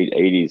Rangers in the late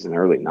 80s and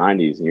early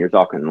 90s, and you're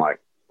talking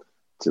like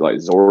to like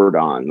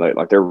Zordon,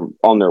 like they're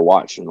on their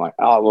watch and like,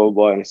 oh, blah, blah,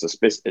 blah, and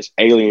it's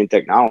alien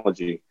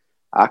technology.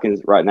 I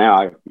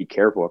be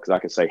careful because I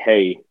can say,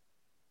 hey,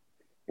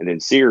 and then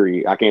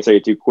Siri, I can't say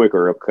it too quick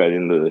or it'll cut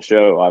into the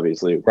show,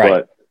 obviously, right.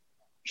 But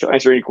she'll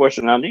answer any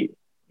question I need.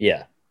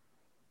 Yeah.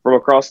 From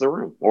across the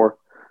room. Or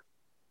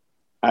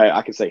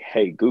I can say,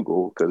 hey,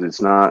 Google, because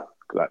it's not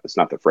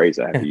the phrase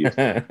I have to use.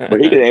 But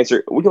he can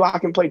answer. I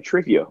can play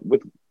trivia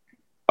with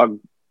a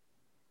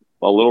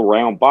little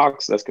round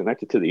box that's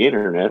connected to the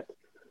internet.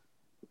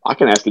 I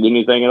can ask it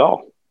anything at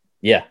all.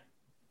 Yeah.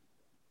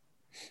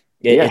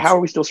 Yeah. How are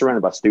we still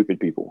surrounded by stupid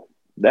people?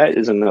 That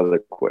is another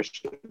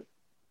question.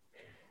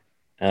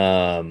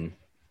 I'm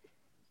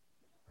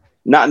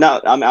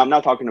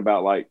not talking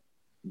about like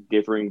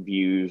differing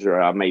views, or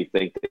I may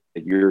think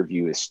that your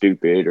view is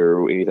stupid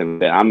or anything like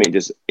that. I mean,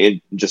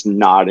 just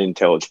not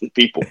intelligent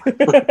people.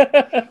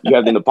 You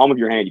have in the palm of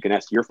your hand, you can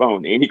ask your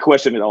phone any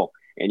question at all,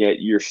 and yet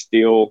you're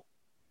still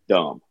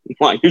dumb.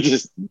 Like you're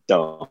just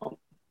dumb.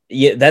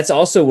 Yeah, that's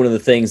also one of the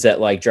things that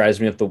like drives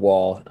me up the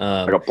wall.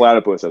 Like a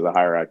platypus has a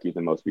higher IQ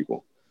than most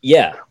people.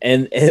 Yeah,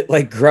 and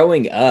like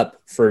growing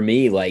up for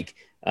me, like,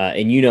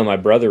 and my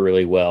brother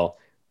really well.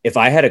 If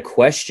I had a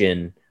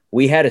question,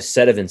 we had a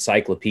set of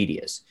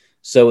encyclopedias.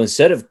 So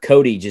instead of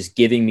Cody just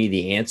giving me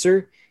the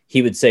answer,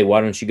 he would say, "Why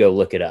don't you go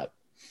look it up?"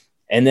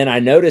 And then I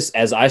noticed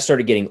as I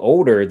started getting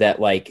older that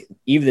like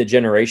even the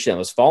generation that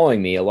was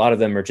following me, a lot of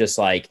them are just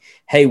like,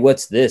 "Hey,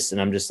 what's this?" And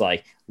I'm just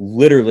like,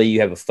 literally, you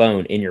have a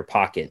phone in your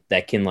pocket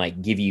that can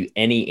like give you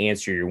any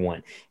answer you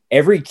want.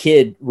 Every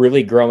kid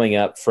really growing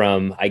up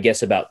from, I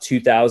guess, about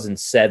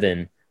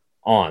 2007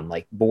 on,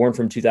 like born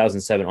from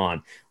 2007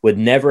 on, would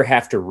never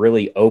have to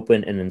really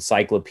open an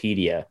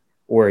encyclopedia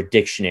or a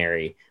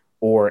dictionary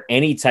or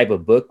any type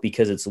of book,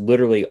 because it's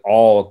literally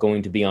all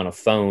going to be on a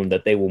phone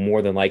that they will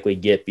more than likely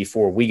get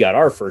before we got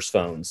our first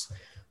phones.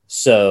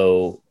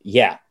 So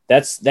yeah,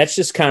 that's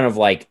just kind of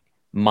like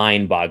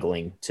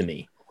mind-boggling to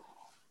me.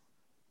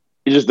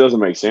 It just doesn't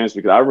make sense,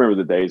 because I remember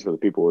the days where the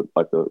people,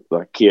 like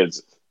the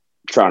kids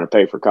trying to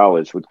pay for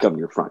college, would come to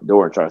your front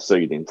door and try to sell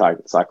you the entire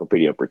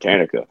Encyclopedia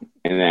Britannica.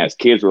 And then as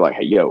kids, we're like,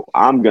 hey, yo,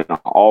 I'm going to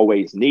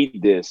always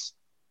need this,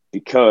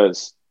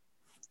 because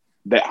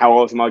how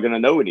else am I going to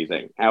know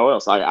anything? How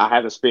else? I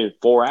have to spend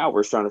 4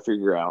 hours trying to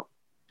figure out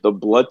the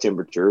blood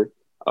temperature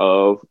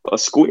of a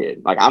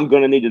squid. Like, I'm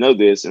going to need to know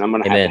this, and I'm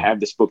going to have to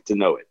have this book to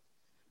know it.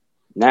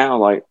 Now,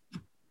 like,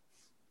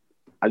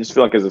 I just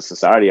feel like as a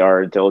society,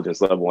 our intelligence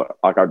level,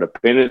 like our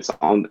dependence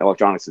on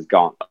electronics has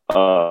gone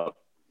up.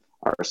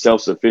 Our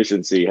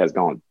self-sufficiency has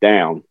gone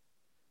down.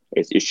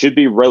 It should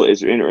be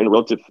in a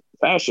relative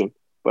fashion.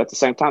 But at the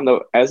same time,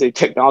 though, as the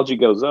technology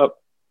goes up,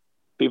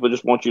 people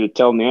just want you to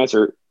tell them the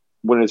answer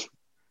when it's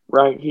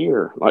right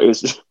here. Like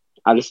it's just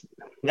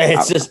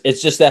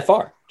that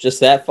far. Just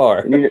that far.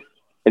 And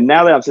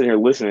now that I'm sitting here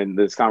listening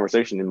to this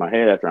conversation in my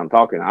head after I'm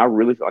talking, I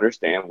really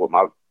understand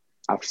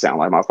I sound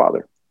like my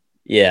father.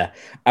 Yeah,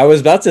 I was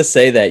about to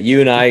say that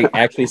you and I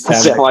actually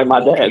sound like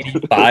my dad.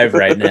 85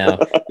 right now.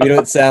 We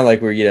don't sound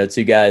like we're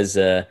two guys.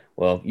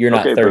 Well, you're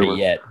not 30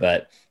 yet,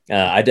 but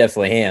I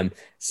definitely am.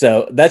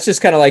 So that's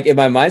just kind of like in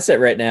my mindset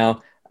right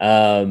now.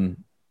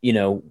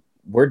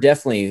 We're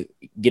definitely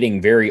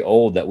getting very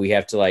old that we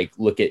have to like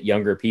look at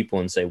younger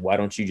people and say, why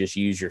don't you just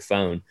use your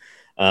phone?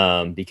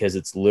 Because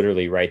it's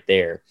literally right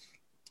there.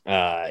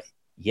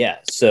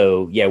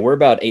 So we're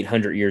about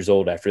 800 years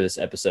old after this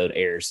episode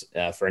airs.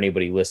 For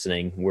anybody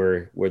listening,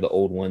 we're the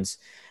old ones.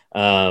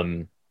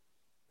 I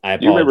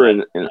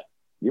apologize.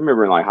 You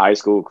remember in like high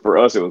school? For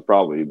us, it was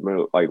probably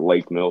like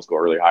late middle school,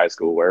 early high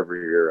school, wherever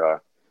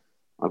you're.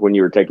 Like when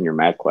you were taking your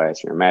math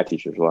class, your math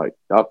teacher's like,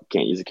 "Oh,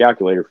 can't use a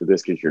calculator for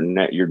this because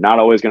you're not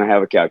always going to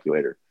have a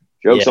calculator."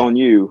 Joke's on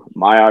you.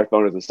 My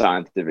iPhone is a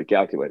scientific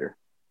calculator.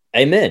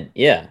 Amen.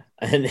 Yeah,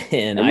 and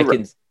I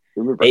can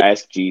remember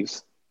Ask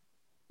Jeeves.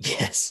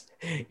 Yes.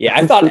 Yeah,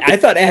 I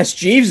thought Ask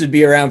Jeeves would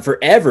be around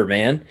forever,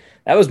 man.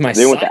 That was my.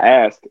 They went to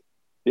Ask.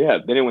 Yeah,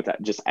 then it went to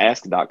just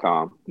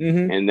ask.com.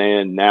 Mm-hmm. And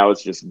then now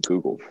it's just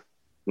Google.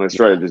 Let's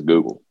try to just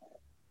Google.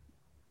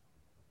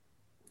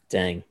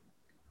 Dang.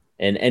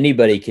 And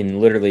anybody can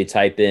literally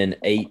type in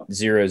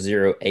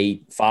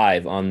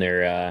 80085 on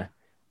their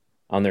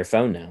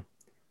phone now.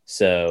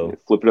 So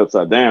flip it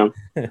upside down.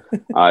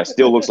 It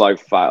still looks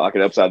like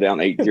an upside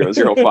down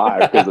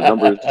 8005 because the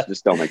numbers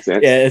just don't make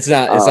sense. Yeah, it's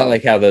not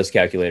like how those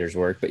calculators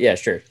work, but yeah,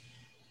 sure.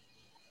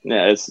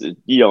 Yeah, it's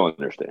you don't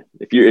understand.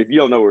 If you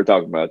don't know what we're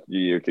talking about,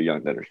 you're too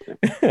young to understand.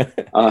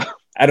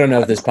 I don't know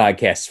if this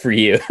podcast's for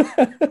you,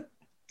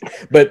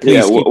 but please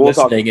Yeah, keep we'll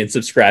talk. listening and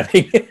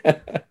subscribing.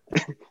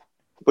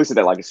 Please hit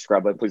that like and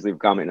subscribe button. Please leave a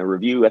comment and a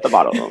review at the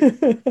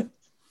bottom.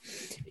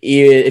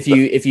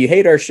 If you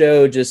hate our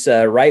show, just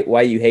write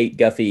why you hate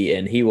Guffey,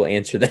 and he will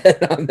answer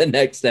that on the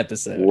next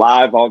episode.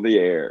 Live on the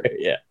air.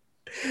 Yeah.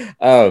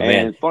 Oh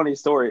man. And funny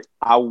story,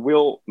 I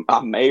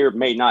may or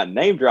may not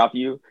name drop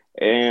you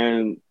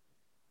and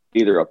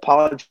either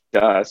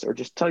apologize or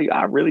just tell you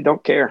I really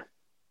don't care.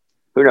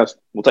 Who knows?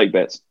 We'll take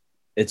bets.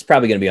 It's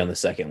probably going to be on the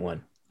second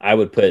one.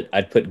 I'd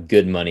put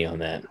good money on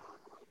that.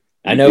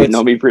 I know you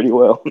know me pretty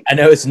well. I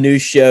know it's new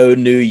show,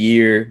 new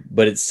year,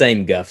 but it's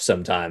same guff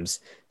sometimes.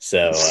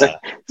 So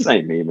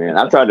same me, man.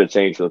 I've tried to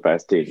change for the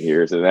past 10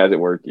 years and it hasn't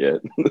worked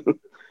yet.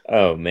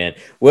 Oh man.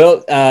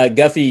 Well,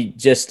 Guffey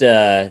just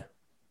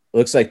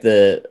looks like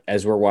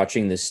as we're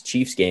watching this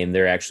Chiefs game,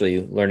 they're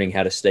actually learning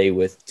how to stay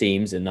with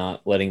teams and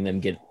not letting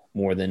them get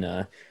more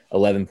than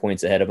 11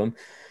 points ahead of them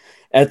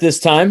at this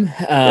time.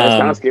 That's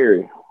kind of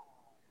scary.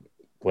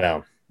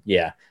 Well,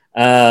 yeah.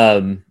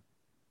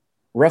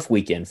 Rough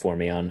weekend for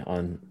me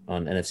on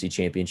NFC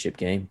Championship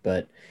game,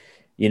 but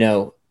you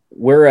know,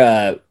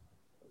 we're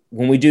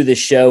when we do this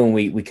show and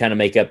we kind of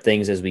make up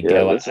things as we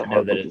go. That's a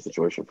hard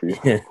situation for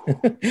you.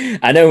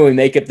 I know when we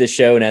make up this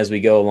show and as we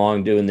go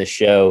along doing this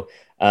show,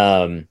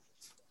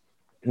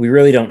 we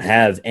really don't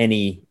have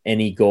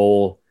any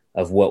goal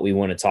of what we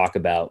want to talk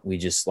about. We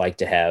just like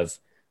to have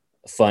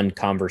fun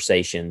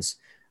conversations.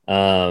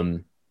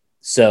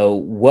 So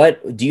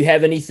what do you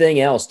have anything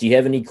else? Do you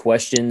have any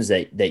questions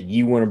that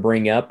you want to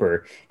bring up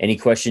or any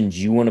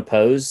questions you want to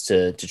pose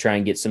to try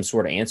and get some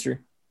sort of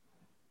answer?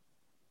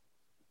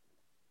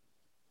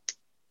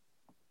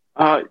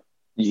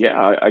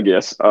 Yeah, I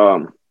guess.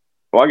 Well,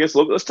 I guess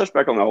let's touch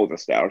back on the whole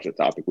nostalgia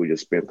topic we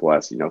just spent the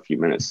last, few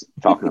minutes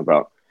talking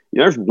about.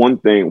 There's one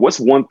thing. What's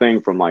one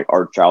thing from like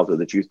our childhood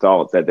that you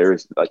thought that there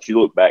is that you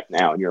look back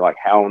now and you're like,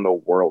 how in the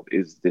world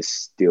is this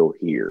still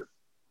here?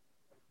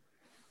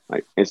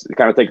 Like, it's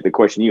kind of taking the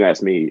question you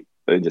asked me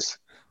and just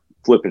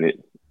flipping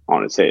it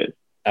on its head.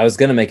 I was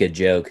gonna make a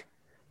joke,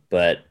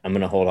 but I'm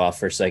gonna hold off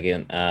for a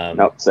second.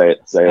 No, say it.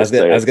 I was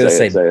gonna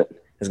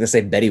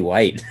say Betty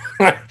White.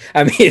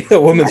 I mean,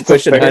 the woman's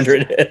pushing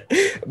 100,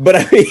 but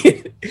I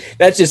mean,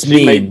 that's just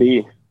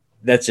mean.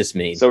 That's just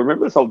mean. So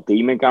remember this whole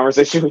demon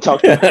conversation we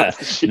talked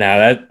about?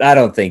 No, I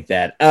don't think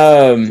that.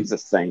 She's a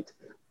saint.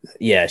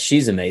 Yeah,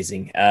 she's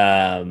amazing.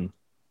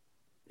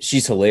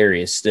 She's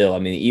hilarious still. I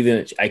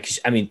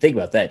mean, think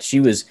about that. She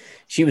was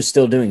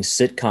still doing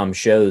sitcom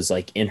shows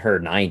like in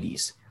her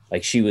 90s.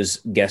 Like she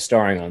was guest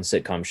starring on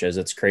sitcom shows.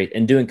 That's great.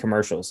 And doing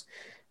commercials.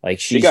 Like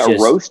she got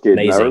roasted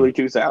amazing. In the early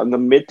 2000s, the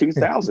mid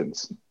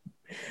 2000s.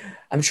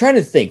 I'm trying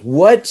to think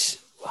what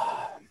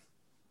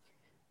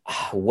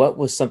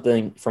was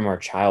something from our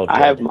childhood.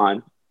 I have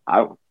mine.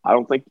 I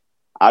don't think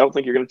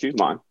you're going to choose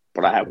mine,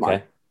 but I have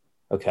mine.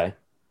 Okay.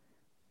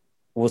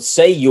 Well,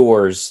 say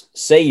yours,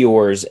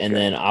 and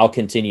then I'll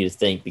continue to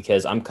think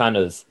because I'm kind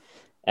of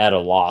at a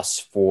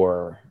loss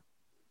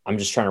I'm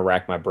just trying to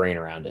rack my brain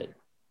around it.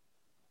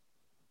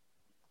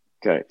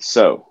 Okay.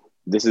 So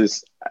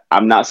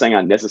I'm not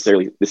saying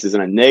this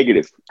isn't a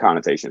negative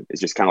connotation.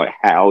 It's just kind of like,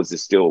 how is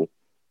this still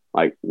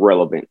like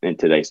relevant in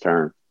today's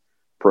term?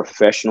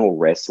 Professional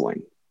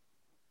wrestling.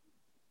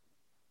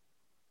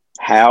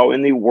 How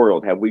in the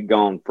world have we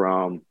gone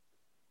from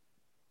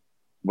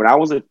when I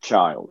was a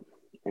child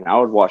and I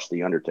would watch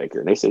The Undertaker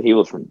and they said he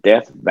was from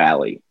Death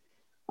Valley.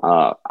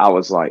 I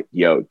was like,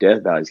 yo,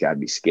 Death Valley's got to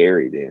be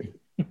scary then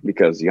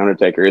because The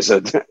Undertaker is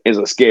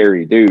a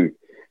scary dude.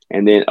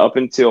 And then up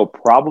until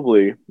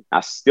probably, I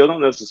still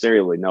don't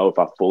necessarily know if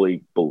I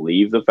fully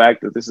believe the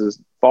fact that this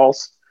is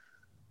false,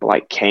 but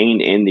like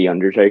Kane and The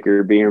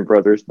Undertaker being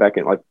brothers back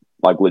in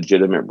like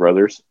legitimate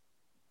brothers.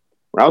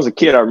 When I was a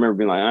kid, I remember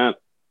being like,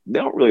 they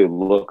don't really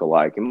look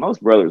alike. And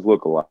most brothers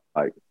look alike.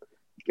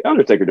 The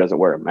Undertaker doesn't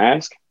wear a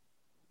mask.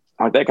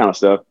 Like that kind of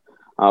stuff.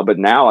 But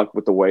now, like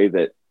with the way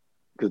that,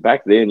 because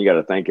back then you got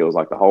to think it was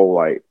like the whole,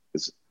 like,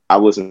 I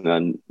listened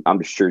to,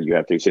 I'm sure you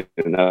have to see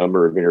a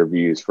number of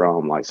interviews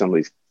from like some of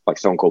these, like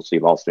Stone Cold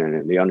Steve Austin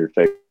and The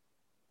Undertaker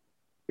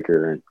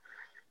and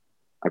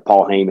like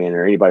Paul Heyman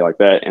or anybody like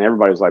that. And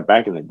everybody was like,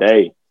 back in the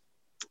day,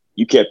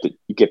 you kept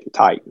it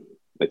tight.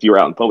 If you were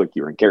out in public,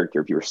 you were in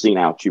character. If you were seen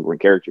out, you were in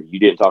character. You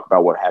didn't talk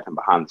about what happened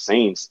behind the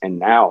scenes. And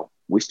now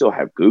we still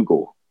have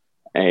Google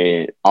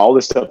and all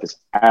this stuff is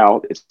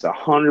out. It's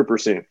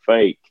 100%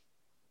 fake.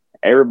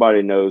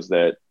 Everybody knows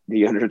that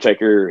The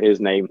Undertaker, his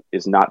name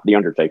is not The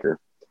Undertaker.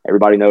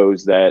 Everybody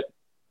knows that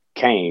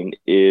Kane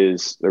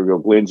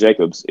Glenn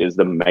Jacobs is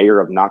the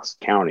mayor of Knox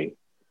County,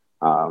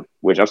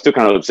 which I'm still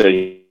kind of upset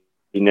he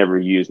never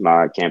used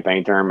my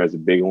campaign term as a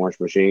big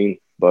orange machine,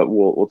 but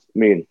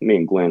me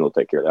and Glenn will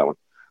take care of that one.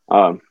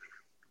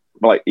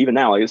 But like even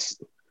now, like it's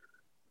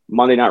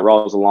Monday Night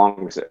Raw is the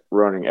longest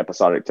running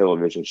episodic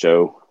television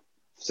show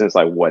since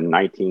like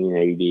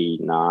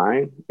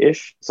 1989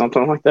 ish,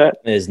 something like that.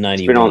 It is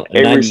 91. It's been on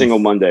every single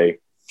Monday.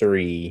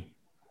 3.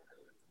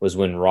 was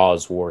when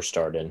Raw's War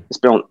started. It's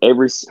been on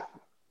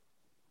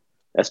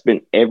that's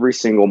been every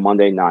single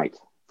Monday night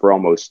for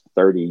almost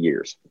 30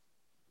 years.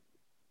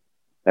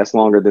 That's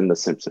longer than The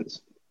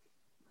Simpsons.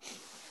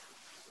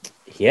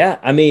 Yeah,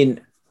 I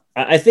mean,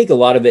 I think a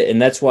lot of it,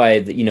 and that's why,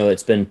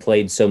 it's been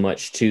played so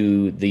much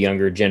to the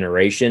younger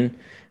generation.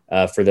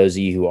 For those of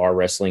you who are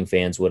wrestling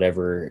fans,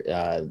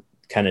 whatever,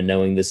 kind of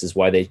knowing this is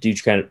why they do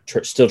kind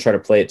of still try to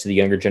play it to the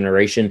younger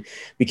generation,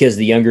 because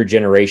the younger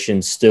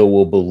generation still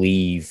will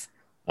believe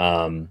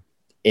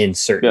in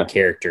certain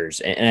characters.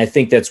 And I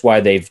think that's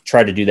why they've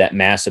tried to do that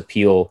mass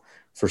appeal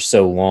for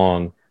so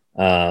long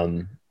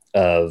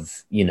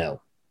of,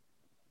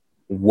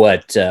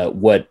 what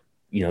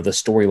the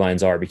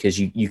storylines are, because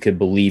you could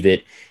believe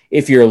it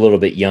if you're a little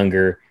bit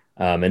younger.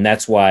 And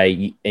that's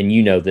why,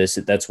 and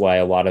that's why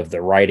a lot of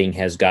the writing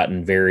has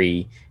gotten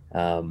very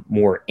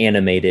more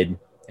animated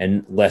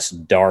and less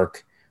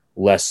dark,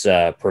 less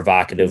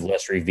provocative,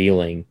 less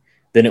revealing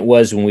than it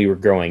was when we were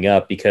growing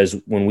up. Because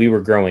when we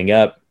were growing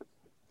up,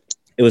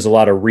 it was a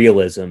lot of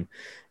realism,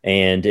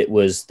 and it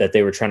was that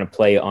they were trying to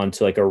play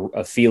onto like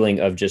a feeling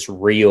of just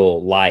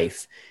real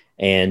life.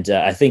 And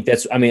I think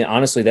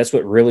honestly, that's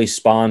what really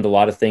spawned a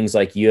lot of things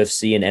like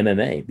UFC and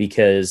MMA,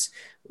 because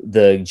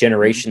the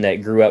generation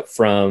that grew up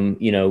from,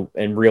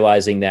 and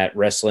realizing that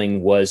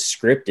wrestling was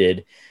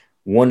scripted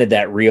wanted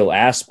that real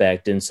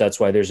aspect. And so that's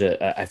why there's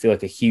I feel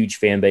like a huge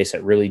fan base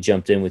that really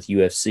jumped in with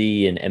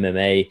UFC and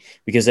MMA,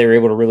 because they were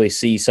able to really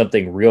see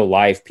something real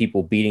life,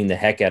 people beating the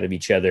heck out of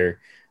each other.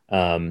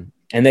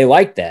 And they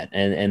liked that.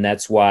 And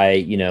that's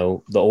why,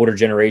 the older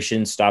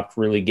generation stopped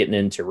really getting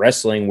into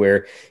wrestling,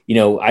 where,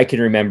 I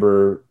can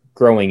remember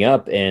growing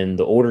up and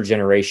the older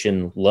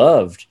generation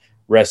loved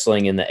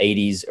wrestling in the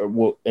 80s,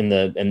 or in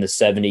the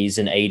 70s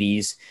and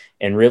 80s,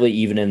 and really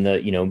even in the,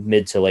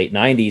 mid to late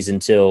 90s,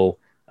 until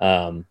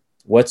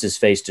what's his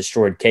face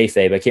destroyed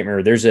kayfabe. I can't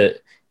remember.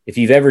 If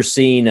you've ever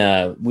seen,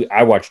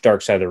 I watched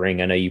Dark Side of the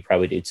Ring. I know you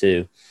probably do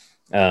too.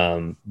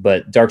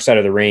 But Dark Side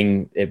of the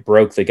Ring, it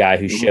broke the guy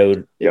who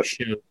showed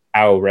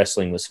how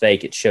wrestling was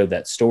fake. It showed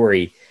that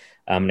story.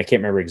 And I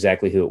can't remember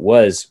exactly who it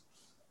was,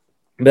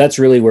 but that's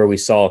really where we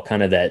saw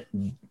kind of that,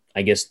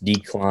 I guess,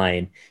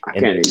 decline. I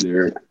can't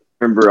either.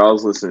 Remember, I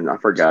was listening. I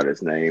forgot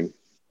his name.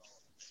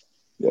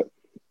 Yep.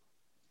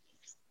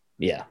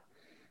 Yeah.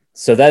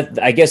 So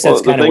that, I guess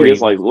that's kind of where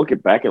it's like looking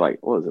back at, like,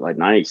 what was it, like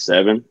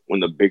 97 when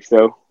the Big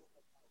Show?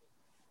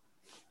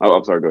 Oh,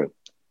 I'm sorry. Go ahead.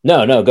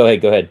 No, go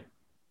ahead.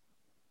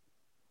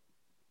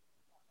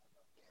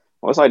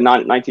 Well, it's like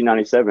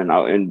 1997.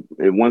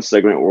 In one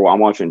segment where I'm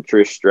watching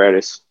Trish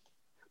Stratus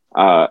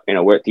in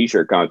a wet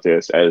T-shirt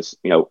contest, as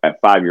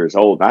at 5 years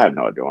old. I have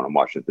no idea what I'm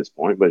watching at this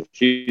point, but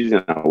she's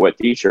in a wet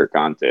T-shirt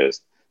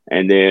contest.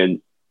 And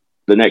then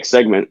the next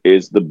segment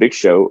is the Big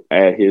Show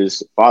at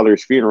his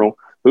father's funeral,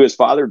 who his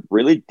father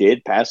really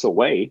did pass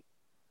away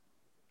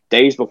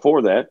days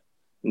before that.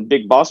 And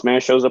Big Boss Man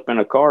shows up in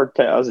a car,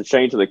 ties a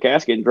chain to the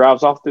casket, and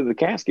drives off through the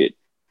casket.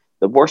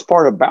 The worst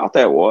part about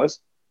that was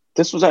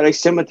this was at a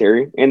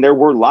cemetery, and there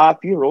were live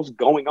funerals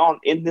going on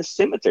in this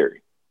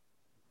cemetery.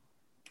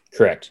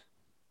 Correct.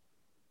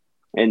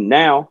 And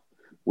now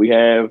we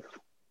have,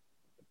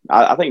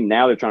 I think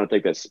now they're trying to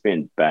take that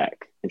spin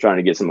back and trying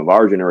to get some of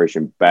our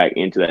generation back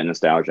into that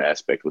nostalgia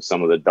aspect with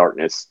some of the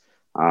darkness,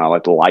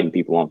 like the lighting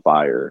people on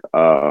fire.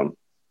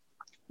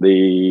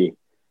 The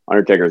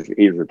Undertaker,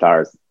 he's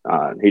retired.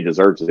 He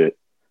deserves it.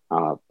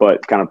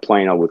 But kind of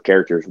playing out with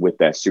characters with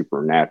that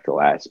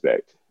supernatural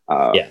aspect.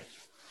 Yeah.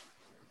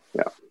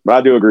 But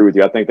I do agree with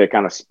you. I think that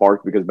kind of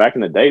sparked, because back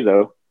in the day,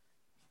 though,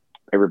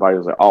 everybody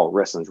was like, "Oh,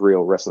 wrestling's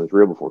real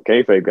before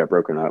kayfabe got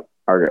broken up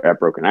or got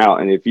broken out."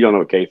 And if you don't know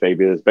what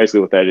kayfabe is, basically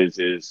what that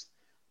is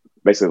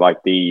basically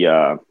like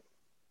the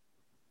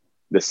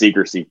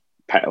secrecy,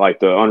 like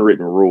the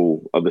unwritten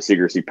rule of the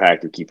secrecy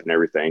pact of keeping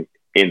everything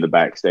in the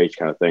backstage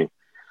kind of thing.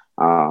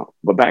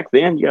 But back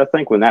then, you got to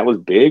think, when that was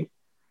big,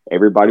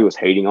 everybody was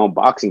hating on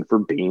boxing for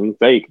being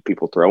fake.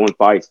 People throwing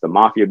fights, the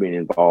mafia being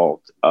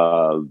involved,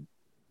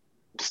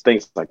 just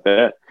things like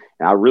that.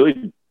 And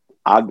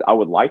I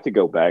would like to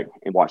go back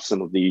and watch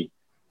some of the,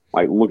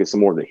 like, look at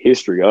some more of the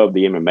history of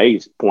the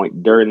MMA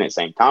point during that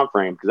same time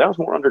frame, because that was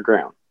more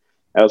underground,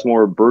 that was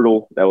more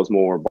brutal, that was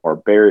more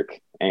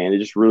barbaric, and it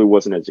just really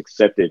wasn't as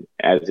accepted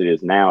as it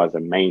is now as a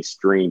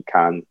mainstream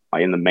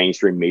like in the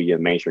mainstream media,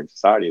 mainstream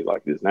society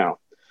like it is now.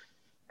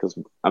 Because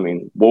I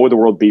mean, what would the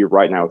world be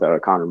right now without a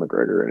Conor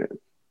McGregor in it?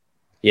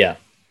 Yeah,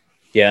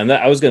 and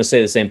I was going to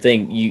say the same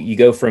thing. You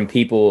go from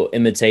people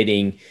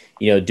imitating,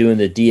 doing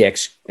the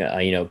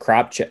DX,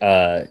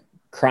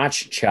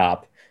 crotch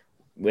chop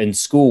in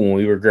school when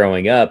we were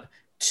growing up,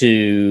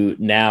 to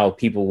now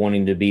people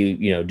wanting to be,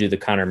 do the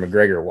Conor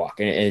McGregor walk.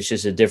 And it's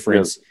just a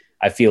difference,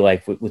 I feel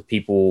like, with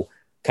people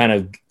kind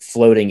of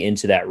floating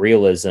into that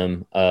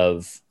realism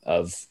of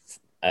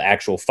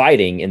actual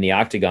fighting in the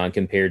octagon,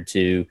 compared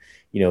to,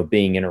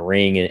 being in a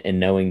ring and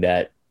knowing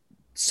that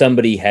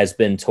somebody has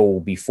been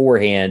told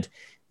beforehand,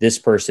 this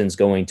person's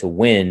going to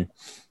win.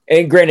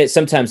 And granted,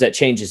 sometimes that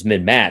changes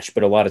mid-match,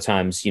 but a lot of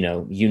times,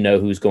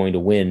 who's going to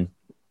win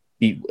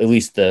at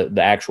least the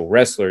actual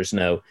wrestlers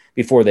know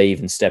before they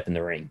even step in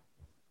the ring.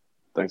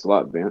 Thanks a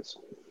lot, Vince.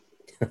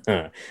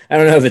 I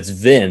don't know if it's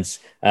Vince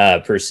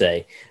per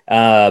se,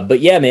 but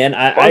yeah, man,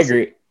 I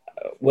agree.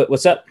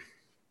 What's up?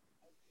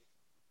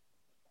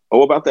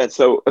 Oh, about that.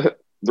 So the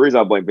reason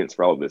I blame Vince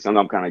for all of this, and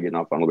I'm kind of getting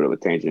off on a little bit of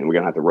a tangent, we're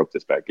gonna have to rope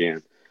this back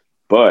in.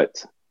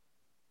 But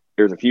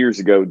there was a few years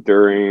ago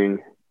during,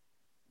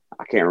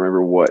 I can't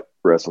remember what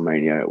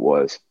WrestleMania it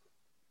was.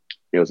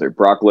 It was a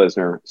Brock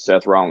Lesnar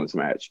Seth Rollins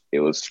match. It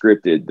was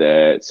scripted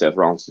that Seth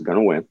Rollins was going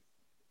to win.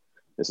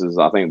 This is,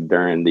 I think,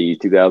 during the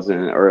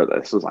 2000, or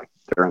this was like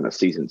during the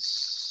season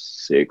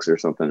 6 or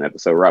something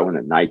episode, right when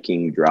the Night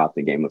King dropped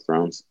in Game of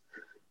Thrones.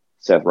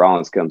 Seth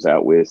Rollins comes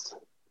out with,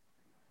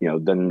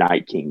 the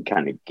Night King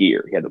kind of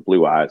gear. He had the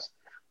blue eyes,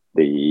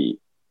 the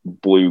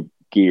blue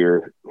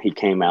gear. He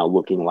came out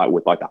looking like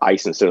with like the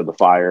ice instead of the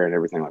fire and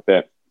everything like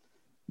that.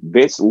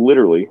 Vince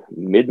literally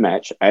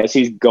mid-match, as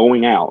he's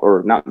going out,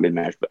 or not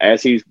mid-match, but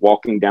as he's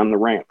walking down the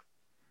ramp,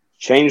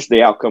 changed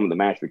the outcome of the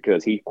match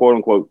because he, quote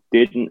unquote,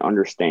 didn't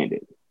understand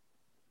it.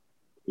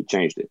 He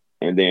changed it.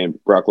 And then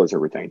Brock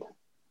Lesnar retained.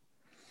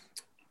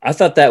 I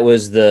thought that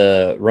was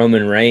the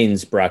Roman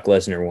Reigns Brock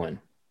Lesnar one,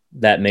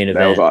 that main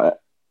event.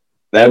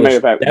 That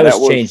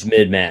was changed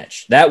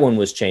mid-match. That one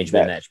was changed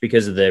mid-match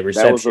because of the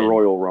reception. That was the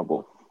Royal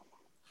Rumble.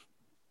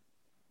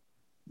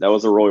 That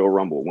was a Royal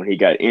Rumble when he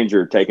got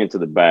injured, taken to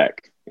the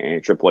back.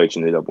 And Triple H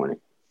ended up winning.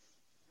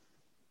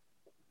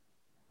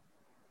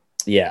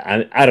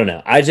 Yeah, I don't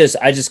know. I just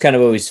kind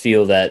of always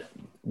feel that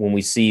when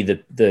we see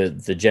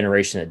the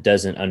generation that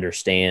doesn't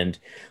understand,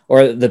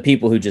 or the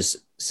people who just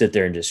sit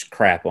there and just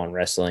crap on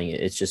wrestling,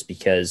 it's just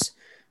because,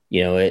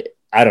 I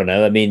don't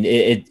know. I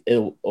mean,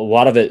 a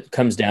lot of it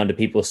comes down to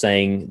people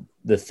saying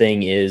the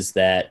thing is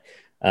that,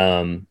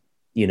 and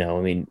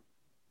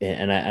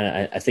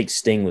I think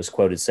Sting was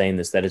quoted saying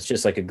this, that it's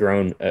just like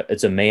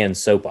it's a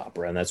man's soap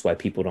opera, and that's why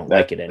people don't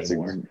like it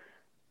anymore.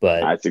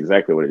 But that's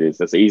exactly what it is.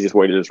 That's the easiest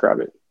way to describe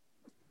it.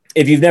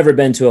 If you've never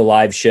been to a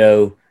live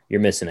show, you're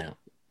missing out.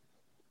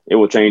 It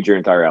will change your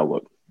entire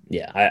outlook.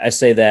 Yeah, I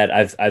say that.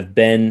 I've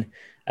been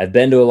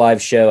to a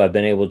live show. I've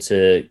been able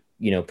to,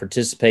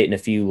 participate in a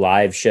few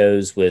live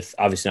shows with,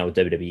 obviously not with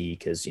WWE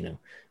because,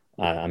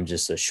 I'm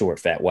just a short,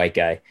 fat white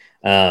guy.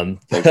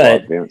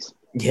 But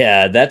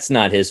yeah, that's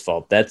not his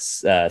fault.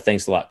 That's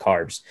thanks a lot,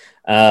 carbs.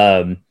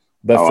 But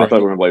I thought we were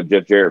going to blame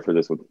Jeff Jarrett for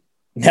this one.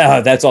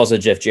 No, that's also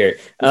Jeff Jarrett.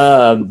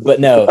 But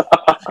no,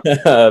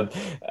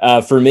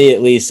 for me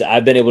at least,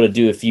 I've been able to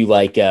do a few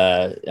like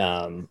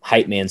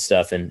hype man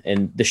stuff,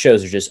 and the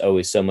shows are just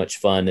always so much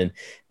fun. And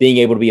being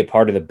able to be a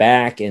part of the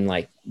back and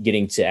like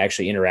getting to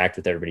actually interact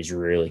with everybody's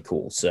really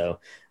cool. So,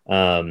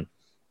 but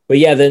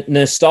yeah, the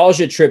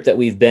nostalgia trip that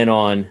we've been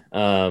on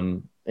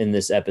in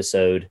this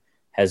episode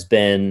has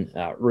been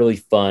really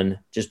fun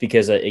just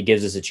because it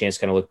gives us a chance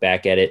to kind of look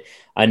back at it.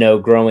 I know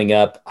growing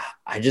up,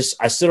 I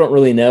still don't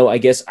really know. I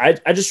guess I'm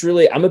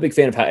a big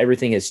fan of how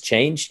everything has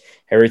changed.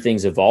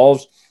 Everything's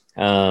evolved.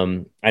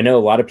 I know a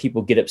lot of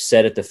people get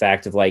upset at the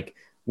fact of like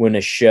when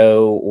a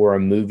show or a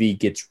movie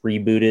gets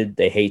rebooted,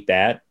 they hate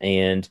that.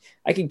 And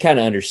I can kind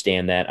of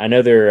understand that. I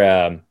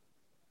know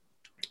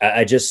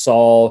I just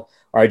saw,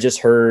 or I just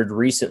heard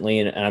recently,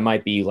 and I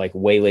might be like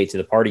way late to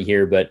the party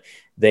here, but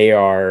they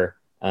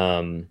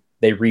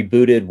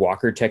rebooted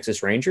Walker,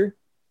 Texas Ranger.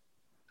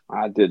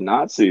 I did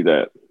not see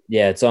that.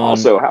 Yeah, it's on.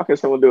 Also, how can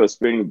someone do a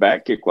spinning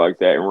back kick like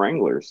that in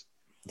Wranglers?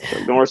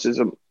 Norris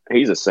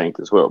he's a saint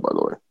as well, by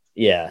the way.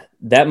 Yeah,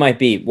 that might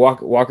be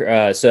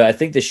Walker. So I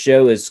think the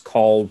show is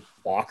called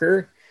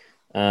Walker,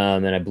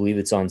 and I believe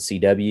it's on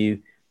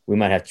CW. We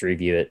might have to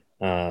review it.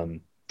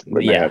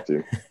 We may have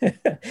to.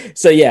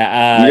 So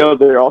yeah,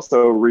 they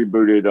also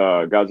rebooted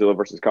Godzilla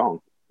vs.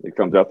 Kong. It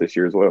comes out this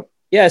year as well.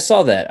 Yeah, I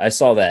saw that.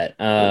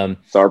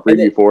 Saw our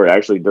preview for it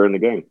actually during the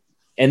game.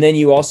 And then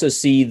you also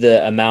see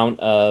the amount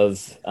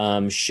of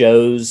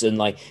shows and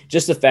like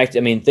just the fact,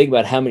 think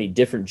about how many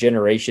different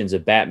generations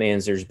of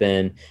Batmans there's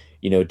been,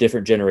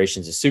 different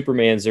generations of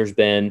Supermans there's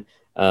been,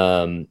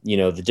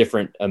 the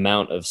different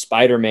amount of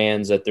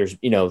Spider-Mans that there's,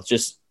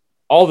 just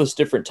all this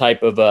different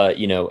type of,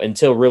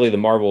 until really the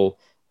Marvel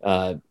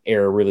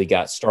era really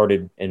got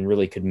started and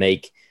really could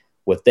make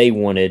what they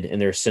wanted in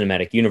their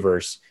cinematic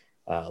universe.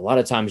 A lot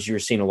of times you were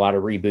seeing a lot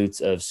of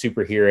reboots of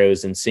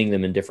superheroes and seeing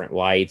them in different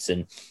lights.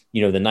 And, the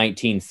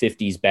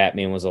 1950s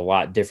Batman was a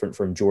lot different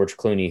from George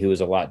Clooney, who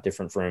was a lot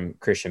different from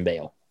Christian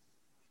Bale.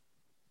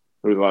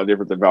 It was a lot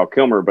different than Val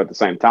Kilmer. But at the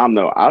same time,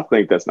 though, I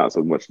think that's not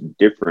so much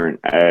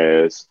different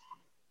as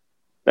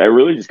that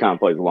really just kind of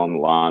plays along the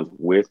lines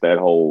with that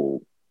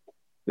whole,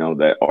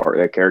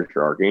 that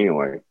character arc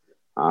anyway.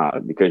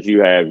 Because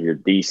you have your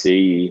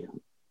DC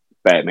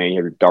Batman, you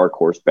have your Dark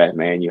Horse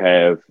Batman, you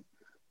have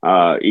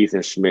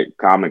Ethan Schmidt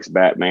comics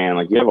Batman.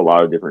 Like you have a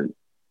lot of different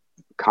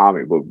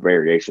comic book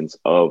variations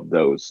of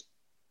those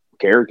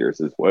characters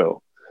as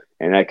well,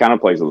 and that kind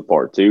of plays a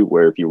part too.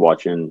 Where if you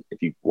watch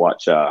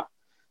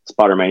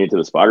Spider-Man Into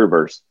the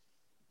Spider-Verse,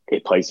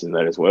 it plays in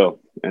that as well,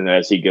 and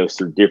as he goes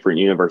through different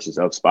universes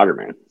of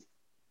Spider-Man.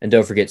 And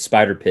don't forget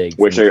Spider-Pig,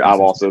 which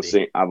I've also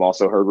seen. I've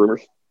also heard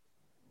rumors.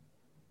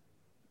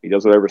 He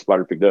does whatever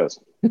Spider Pig does.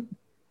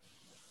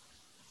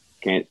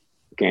 Can't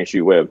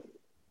shoot web.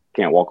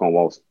 Can't walk on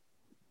walls.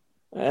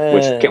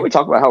 Which, can't we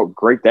talk about how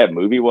great that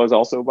movie was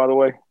also, by the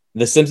way?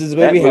 The Simpsons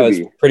movie, how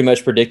it's pretty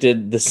much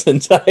predicted this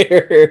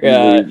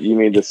entire... You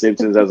mean The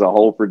Simpsons as a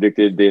whole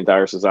predicted the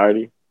entire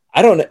society?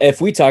 I don't know. If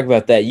we talk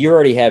about that, you're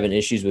already having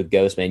issues with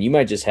Ghost, man. You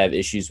might just have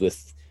issues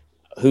with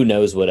who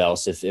knows what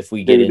else if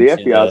we get into... The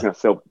FBI's going to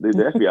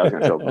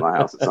show up at my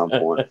house at some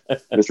point.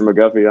 Mr.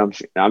 McGuffey, I'm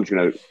just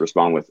going to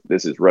respond with,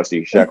 this is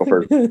Rusty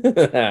Shackelford.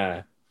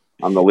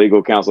 I'm the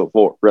legal counsel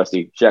for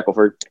Rusty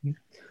Shackelford. And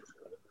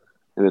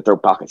then throw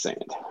pocket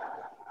sand.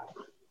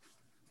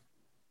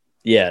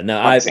 Yeah,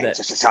 no,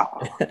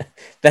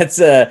 that's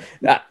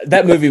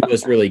that movie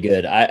was really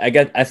good.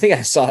 I think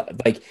I saw,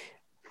 like,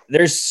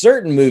 there's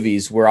certain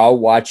movies where I'll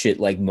watch it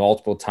like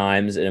multiple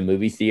times in a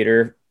movie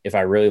theater if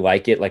I really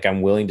like it. Like,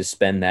 I'm willing to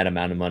spend that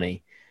amount of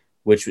money,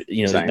 which,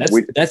 you know,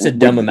 that's a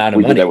dumb amount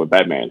of money. We did that with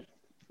Batman.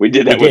 We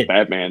did that with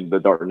Batman, The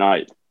Dark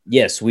Knight.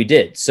 Yes, we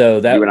did. So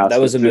that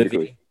was a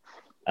movie.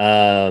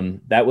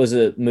 That was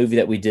a movie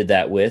that we did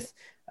that with.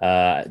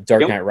 Dark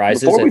Knight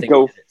Rises. I think we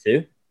did it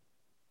too.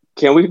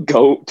 Can we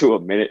go to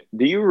a minute?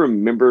 Do you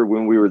remember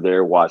when we were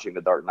there watching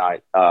The Dark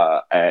Knight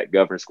at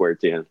Governor Square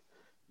 10?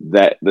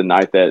 That the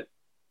night that,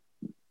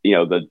 you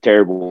know, the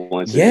terrible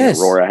incident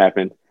in Aurora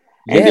happened,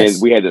 and then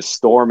we had the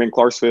storm in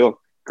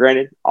Clarksville.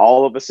 Granted,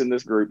 all of us in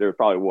this group, there were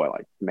probably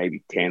like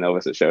maybe 10 of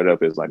us that showed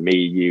up. It was like me,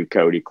 you,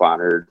 Cody,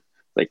 Kleiner,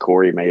 like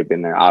Corey may have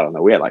been there. I don't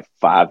know. We had like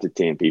 5 to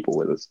 10 people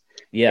with us.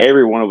 Yeah,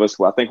 every one of us.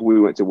 Well, I think we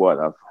went to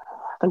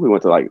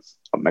like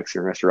a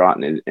Mexican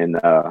restaurant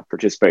and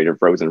participated in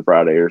Frozen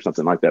Friday or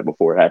something like that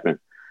before it happened.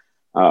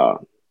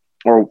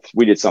 Or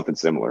we did something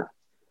similar.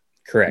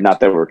 Correct. Not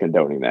that we're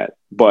condoning that,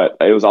 but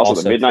it was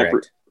also the midnight.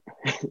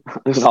 It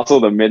was also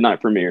the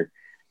midnight premiere.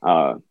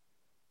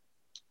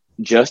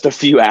 Just a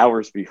few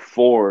hours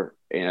before,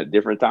 in a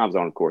different time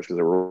zone, of course, because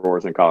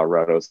Aurora's in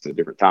Colorado, it's a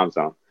different time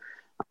zone.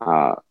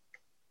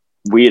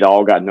 We had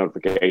all got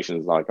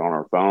notifications like on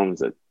our phones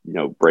that, you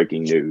know,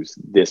 breaking news,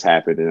 this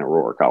happened in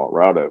Aurora,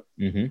 Colorado.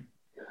 Mm-hmm.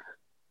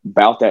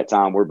 About that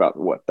time, we're about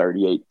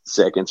 38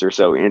 seconds or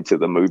so into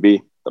the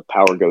movie. The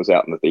power goes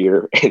out in the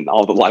theater and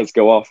all the lights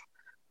go off.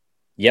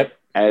 Yep.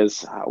 I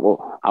would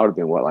have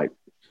been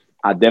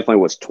I definitely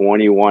was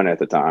 21 at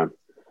the time.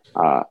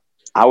 I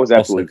was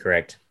absolutely also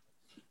correct.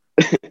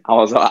 I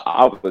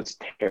was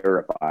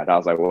terrified. I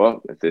was like,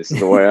 well, if this is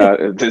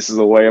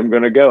the way I'm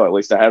going to go, at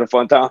least I had a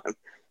fun time.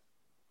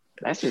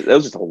 That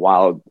was just a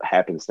wild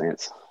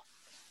happenstance.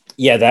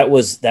 Yeah, that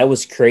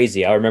was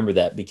crazy. I remember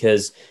that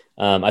because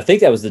I think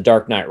that was The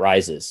Dark Knight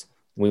Rises.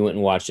 We went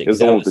and watched it. It was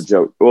the one with the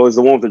joke. Well, it was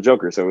the one with the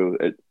Joker. So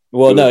it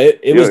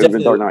was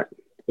definitely Dark Knight.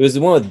 It was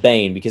the one with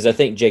Bane because I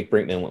think Jake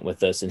Brinkman went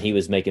with us and he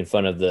was making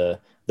fun of the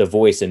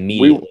voice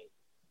immediately.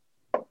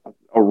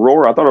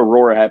 I thought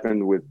Aurora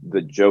happened with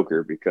the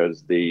Joker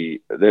because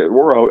the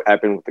Aurora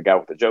happened with the guy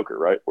with the Joker,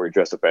 right? Where he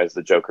dressed up as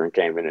the Joker and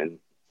came in and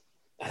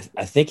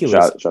I think it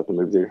shot the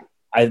movie there.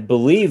 I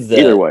believe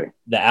either way,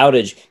 the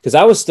outage, because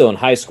I was still in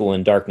high school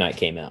when Dark Knight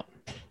came out.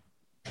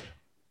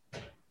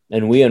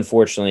 And we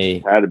unfortunately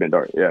it had to been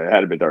Dark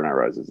Knight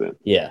Rises then.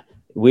 Yeah.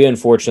 We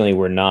unfortunately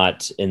were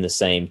not in the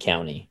same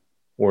county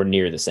or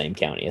near the same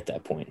county at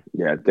that point.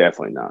 Yeah,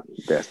 definitely not.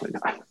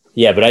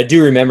 Yeah, but I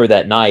do remember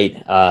that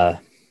night. That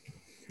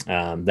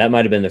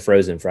might have been the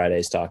Frozen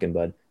Fridays talking,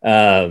 bud.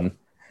 I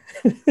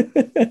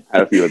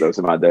had a few of those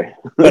in my day.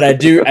 But I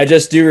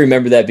just do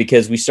remember that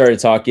because we started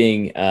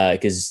talking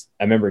because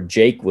I remember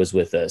Jake was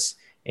with us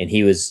and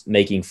he was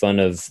making fun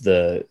of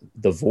the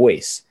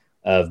voice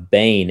of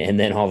Bane, and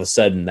then all of a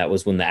sudden that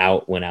was when the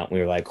out went out and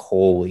we were like,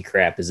 holy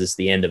crap, is this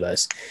the end of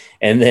us?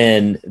 And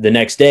then the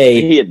next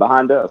day he hid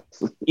behind us.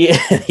 yeah,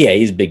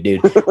 he's a big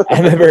dude. I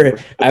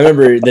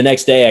remember the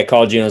next day I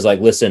called you and I was like,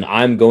 listen,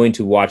 I'm going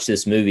to watch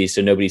this movie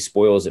so nobody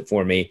spoils it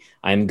for me.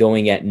 I'm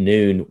going at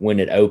noon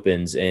when it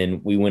opens,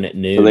 and we went at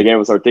noon. So they gave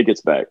us our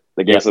tickets back.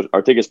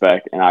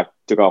 And I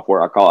took off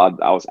work.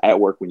 I was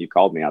at work when you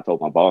called me. I told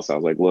my boss, I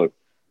was like, look,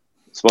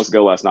 I'm supposed to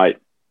go last night.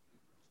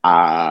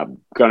 I'm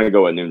gonna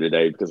go at noon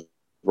today because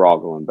we're all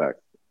going back.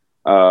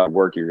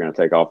 Work, you're gonna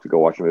take off to go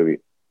watch a movie.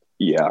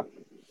 Yeah,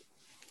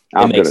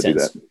 I'm gonna do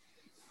that.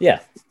 Yeah,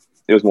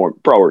 it was more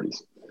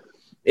priorities.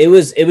 It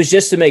was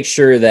just to make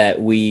sure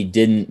that we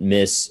didn't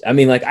miss. I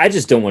mean, like, I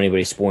just don't want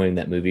anybody spoiling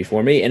that movie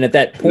for me. And at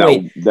that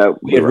point,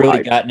 we had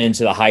really gotten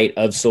into the height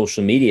of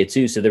social media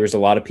too. So there was a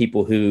lot of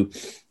people who,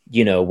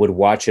 you know, would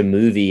watch a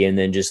movie and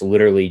then just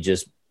literally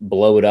just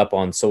blow it up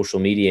on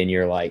social media. And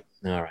you're like,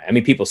 all right. I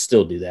mean, people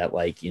still do that,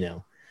 like, you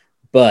know,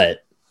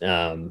 but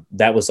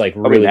that was like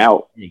really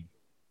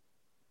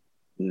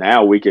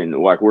now we can,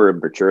 like, we're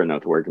mature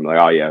enough to where we can be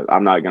like, oh yeah,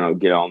 I'm not gonna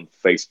get on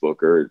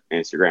Facebook or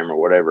Instagram or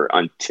whatever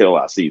until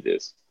I see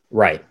this,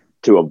 right,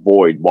 to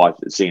avoid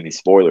seeing these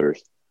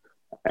spoilers.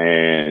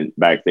 And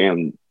back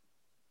then,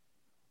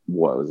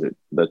 what was it,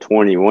 the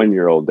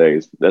 21-year-old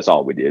days, that's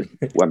all we did.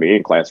 I mean,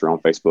 in class, we're on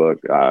Facebook.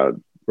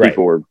 Right.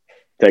 People were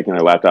taking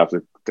their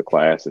laptops to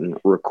class and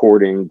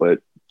recording, but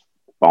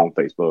on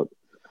Facebook.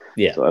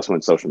 Yeah. So that's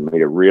when social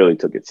media really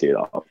took its hit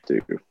off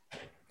too.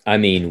 I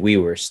mean, we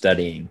were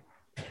studying.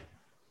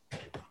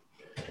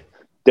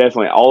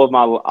 Definitely,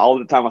 all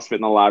the time I spent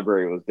in the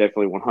library was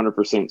definitely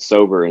 100%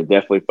 sober and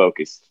definitely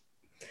focused.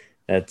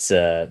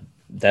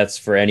 That's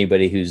for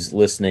anybody who's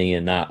listening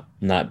and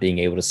not being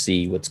able to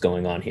see what's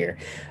going on here.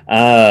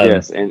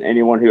 Yes, and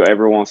anyone who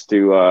ever wants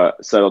to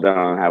settle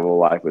down and have a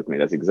life with me,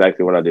 that's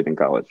exactly what I did in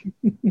college.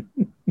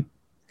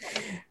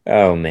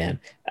 Oh man,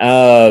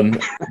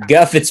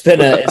 Guff, it's been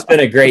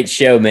a great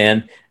show,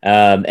 man.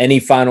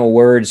 Any final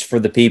words for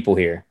the people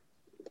here?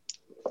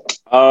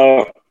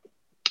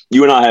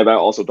 You and I have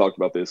also talked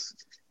about this.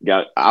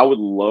 I would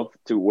love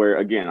to wear,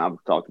 again,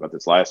 I've talked about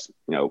this last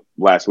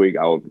week.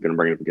 I was going to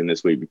bring it up again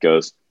this week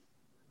because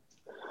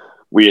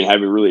we didn't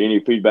have really any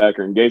feedback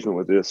or engagement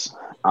with this.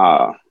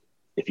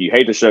 If you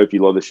hate the show, if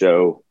you love the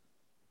show,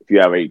 if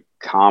you have a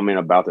comment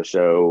about the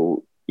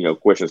show,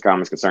 questions,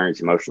 comments, concerns,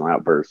 emotional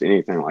outbursts,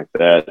 anything like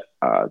that,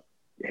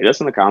 hit us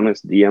in the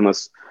comments, DM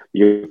us.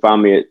 You can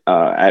find me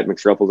at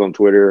McStruffles on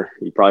Twitter.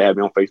 You probably have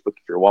me on Facebook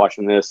if you're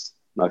watching this,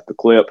 like the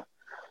clip.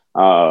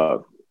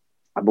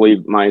 I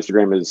believe my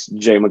Instagram is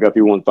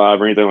jmcguffey15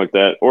 or anything like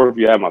that. Or if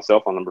you have my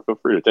cell phone number, feel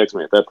free to text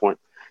me at that point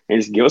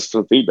and just give us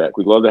some feedback.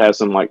 We'd love to have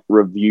some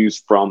reviews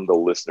from the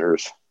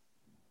listeners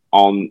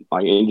on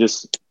and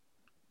just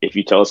if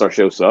you tell us our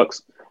show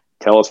sucks,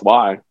 tell us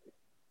why,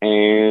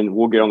 and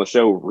we'll get on the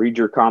show, read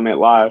your comment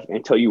live,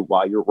 and tell you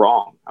why you're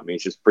wrong. I mean,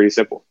 it's just pretty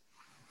simple.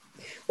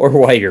 Or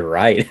why you're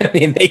right. I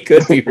mean, they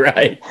could be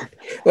right.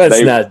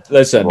 Let's not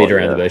beat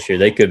around the bush here.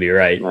 They could be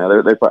right.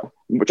 Yeah,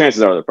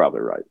 chances are they're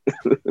probably right.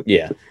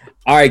 Yeah.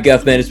 All right,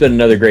 Guff, man, it's been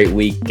another great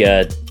week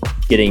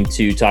getting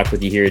to talk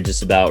with you here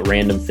just about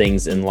random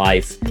things in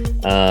life.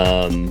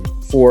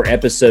 For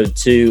episode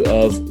 2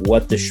 of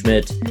What the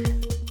Schmidt,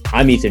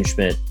 I'm Ethan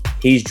Schmidt.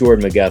 He's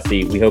Jordan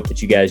McGuffey. We hope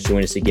that you guys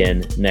join us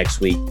again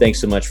next week. Thanks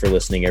so much for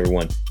listening,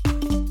 everyone.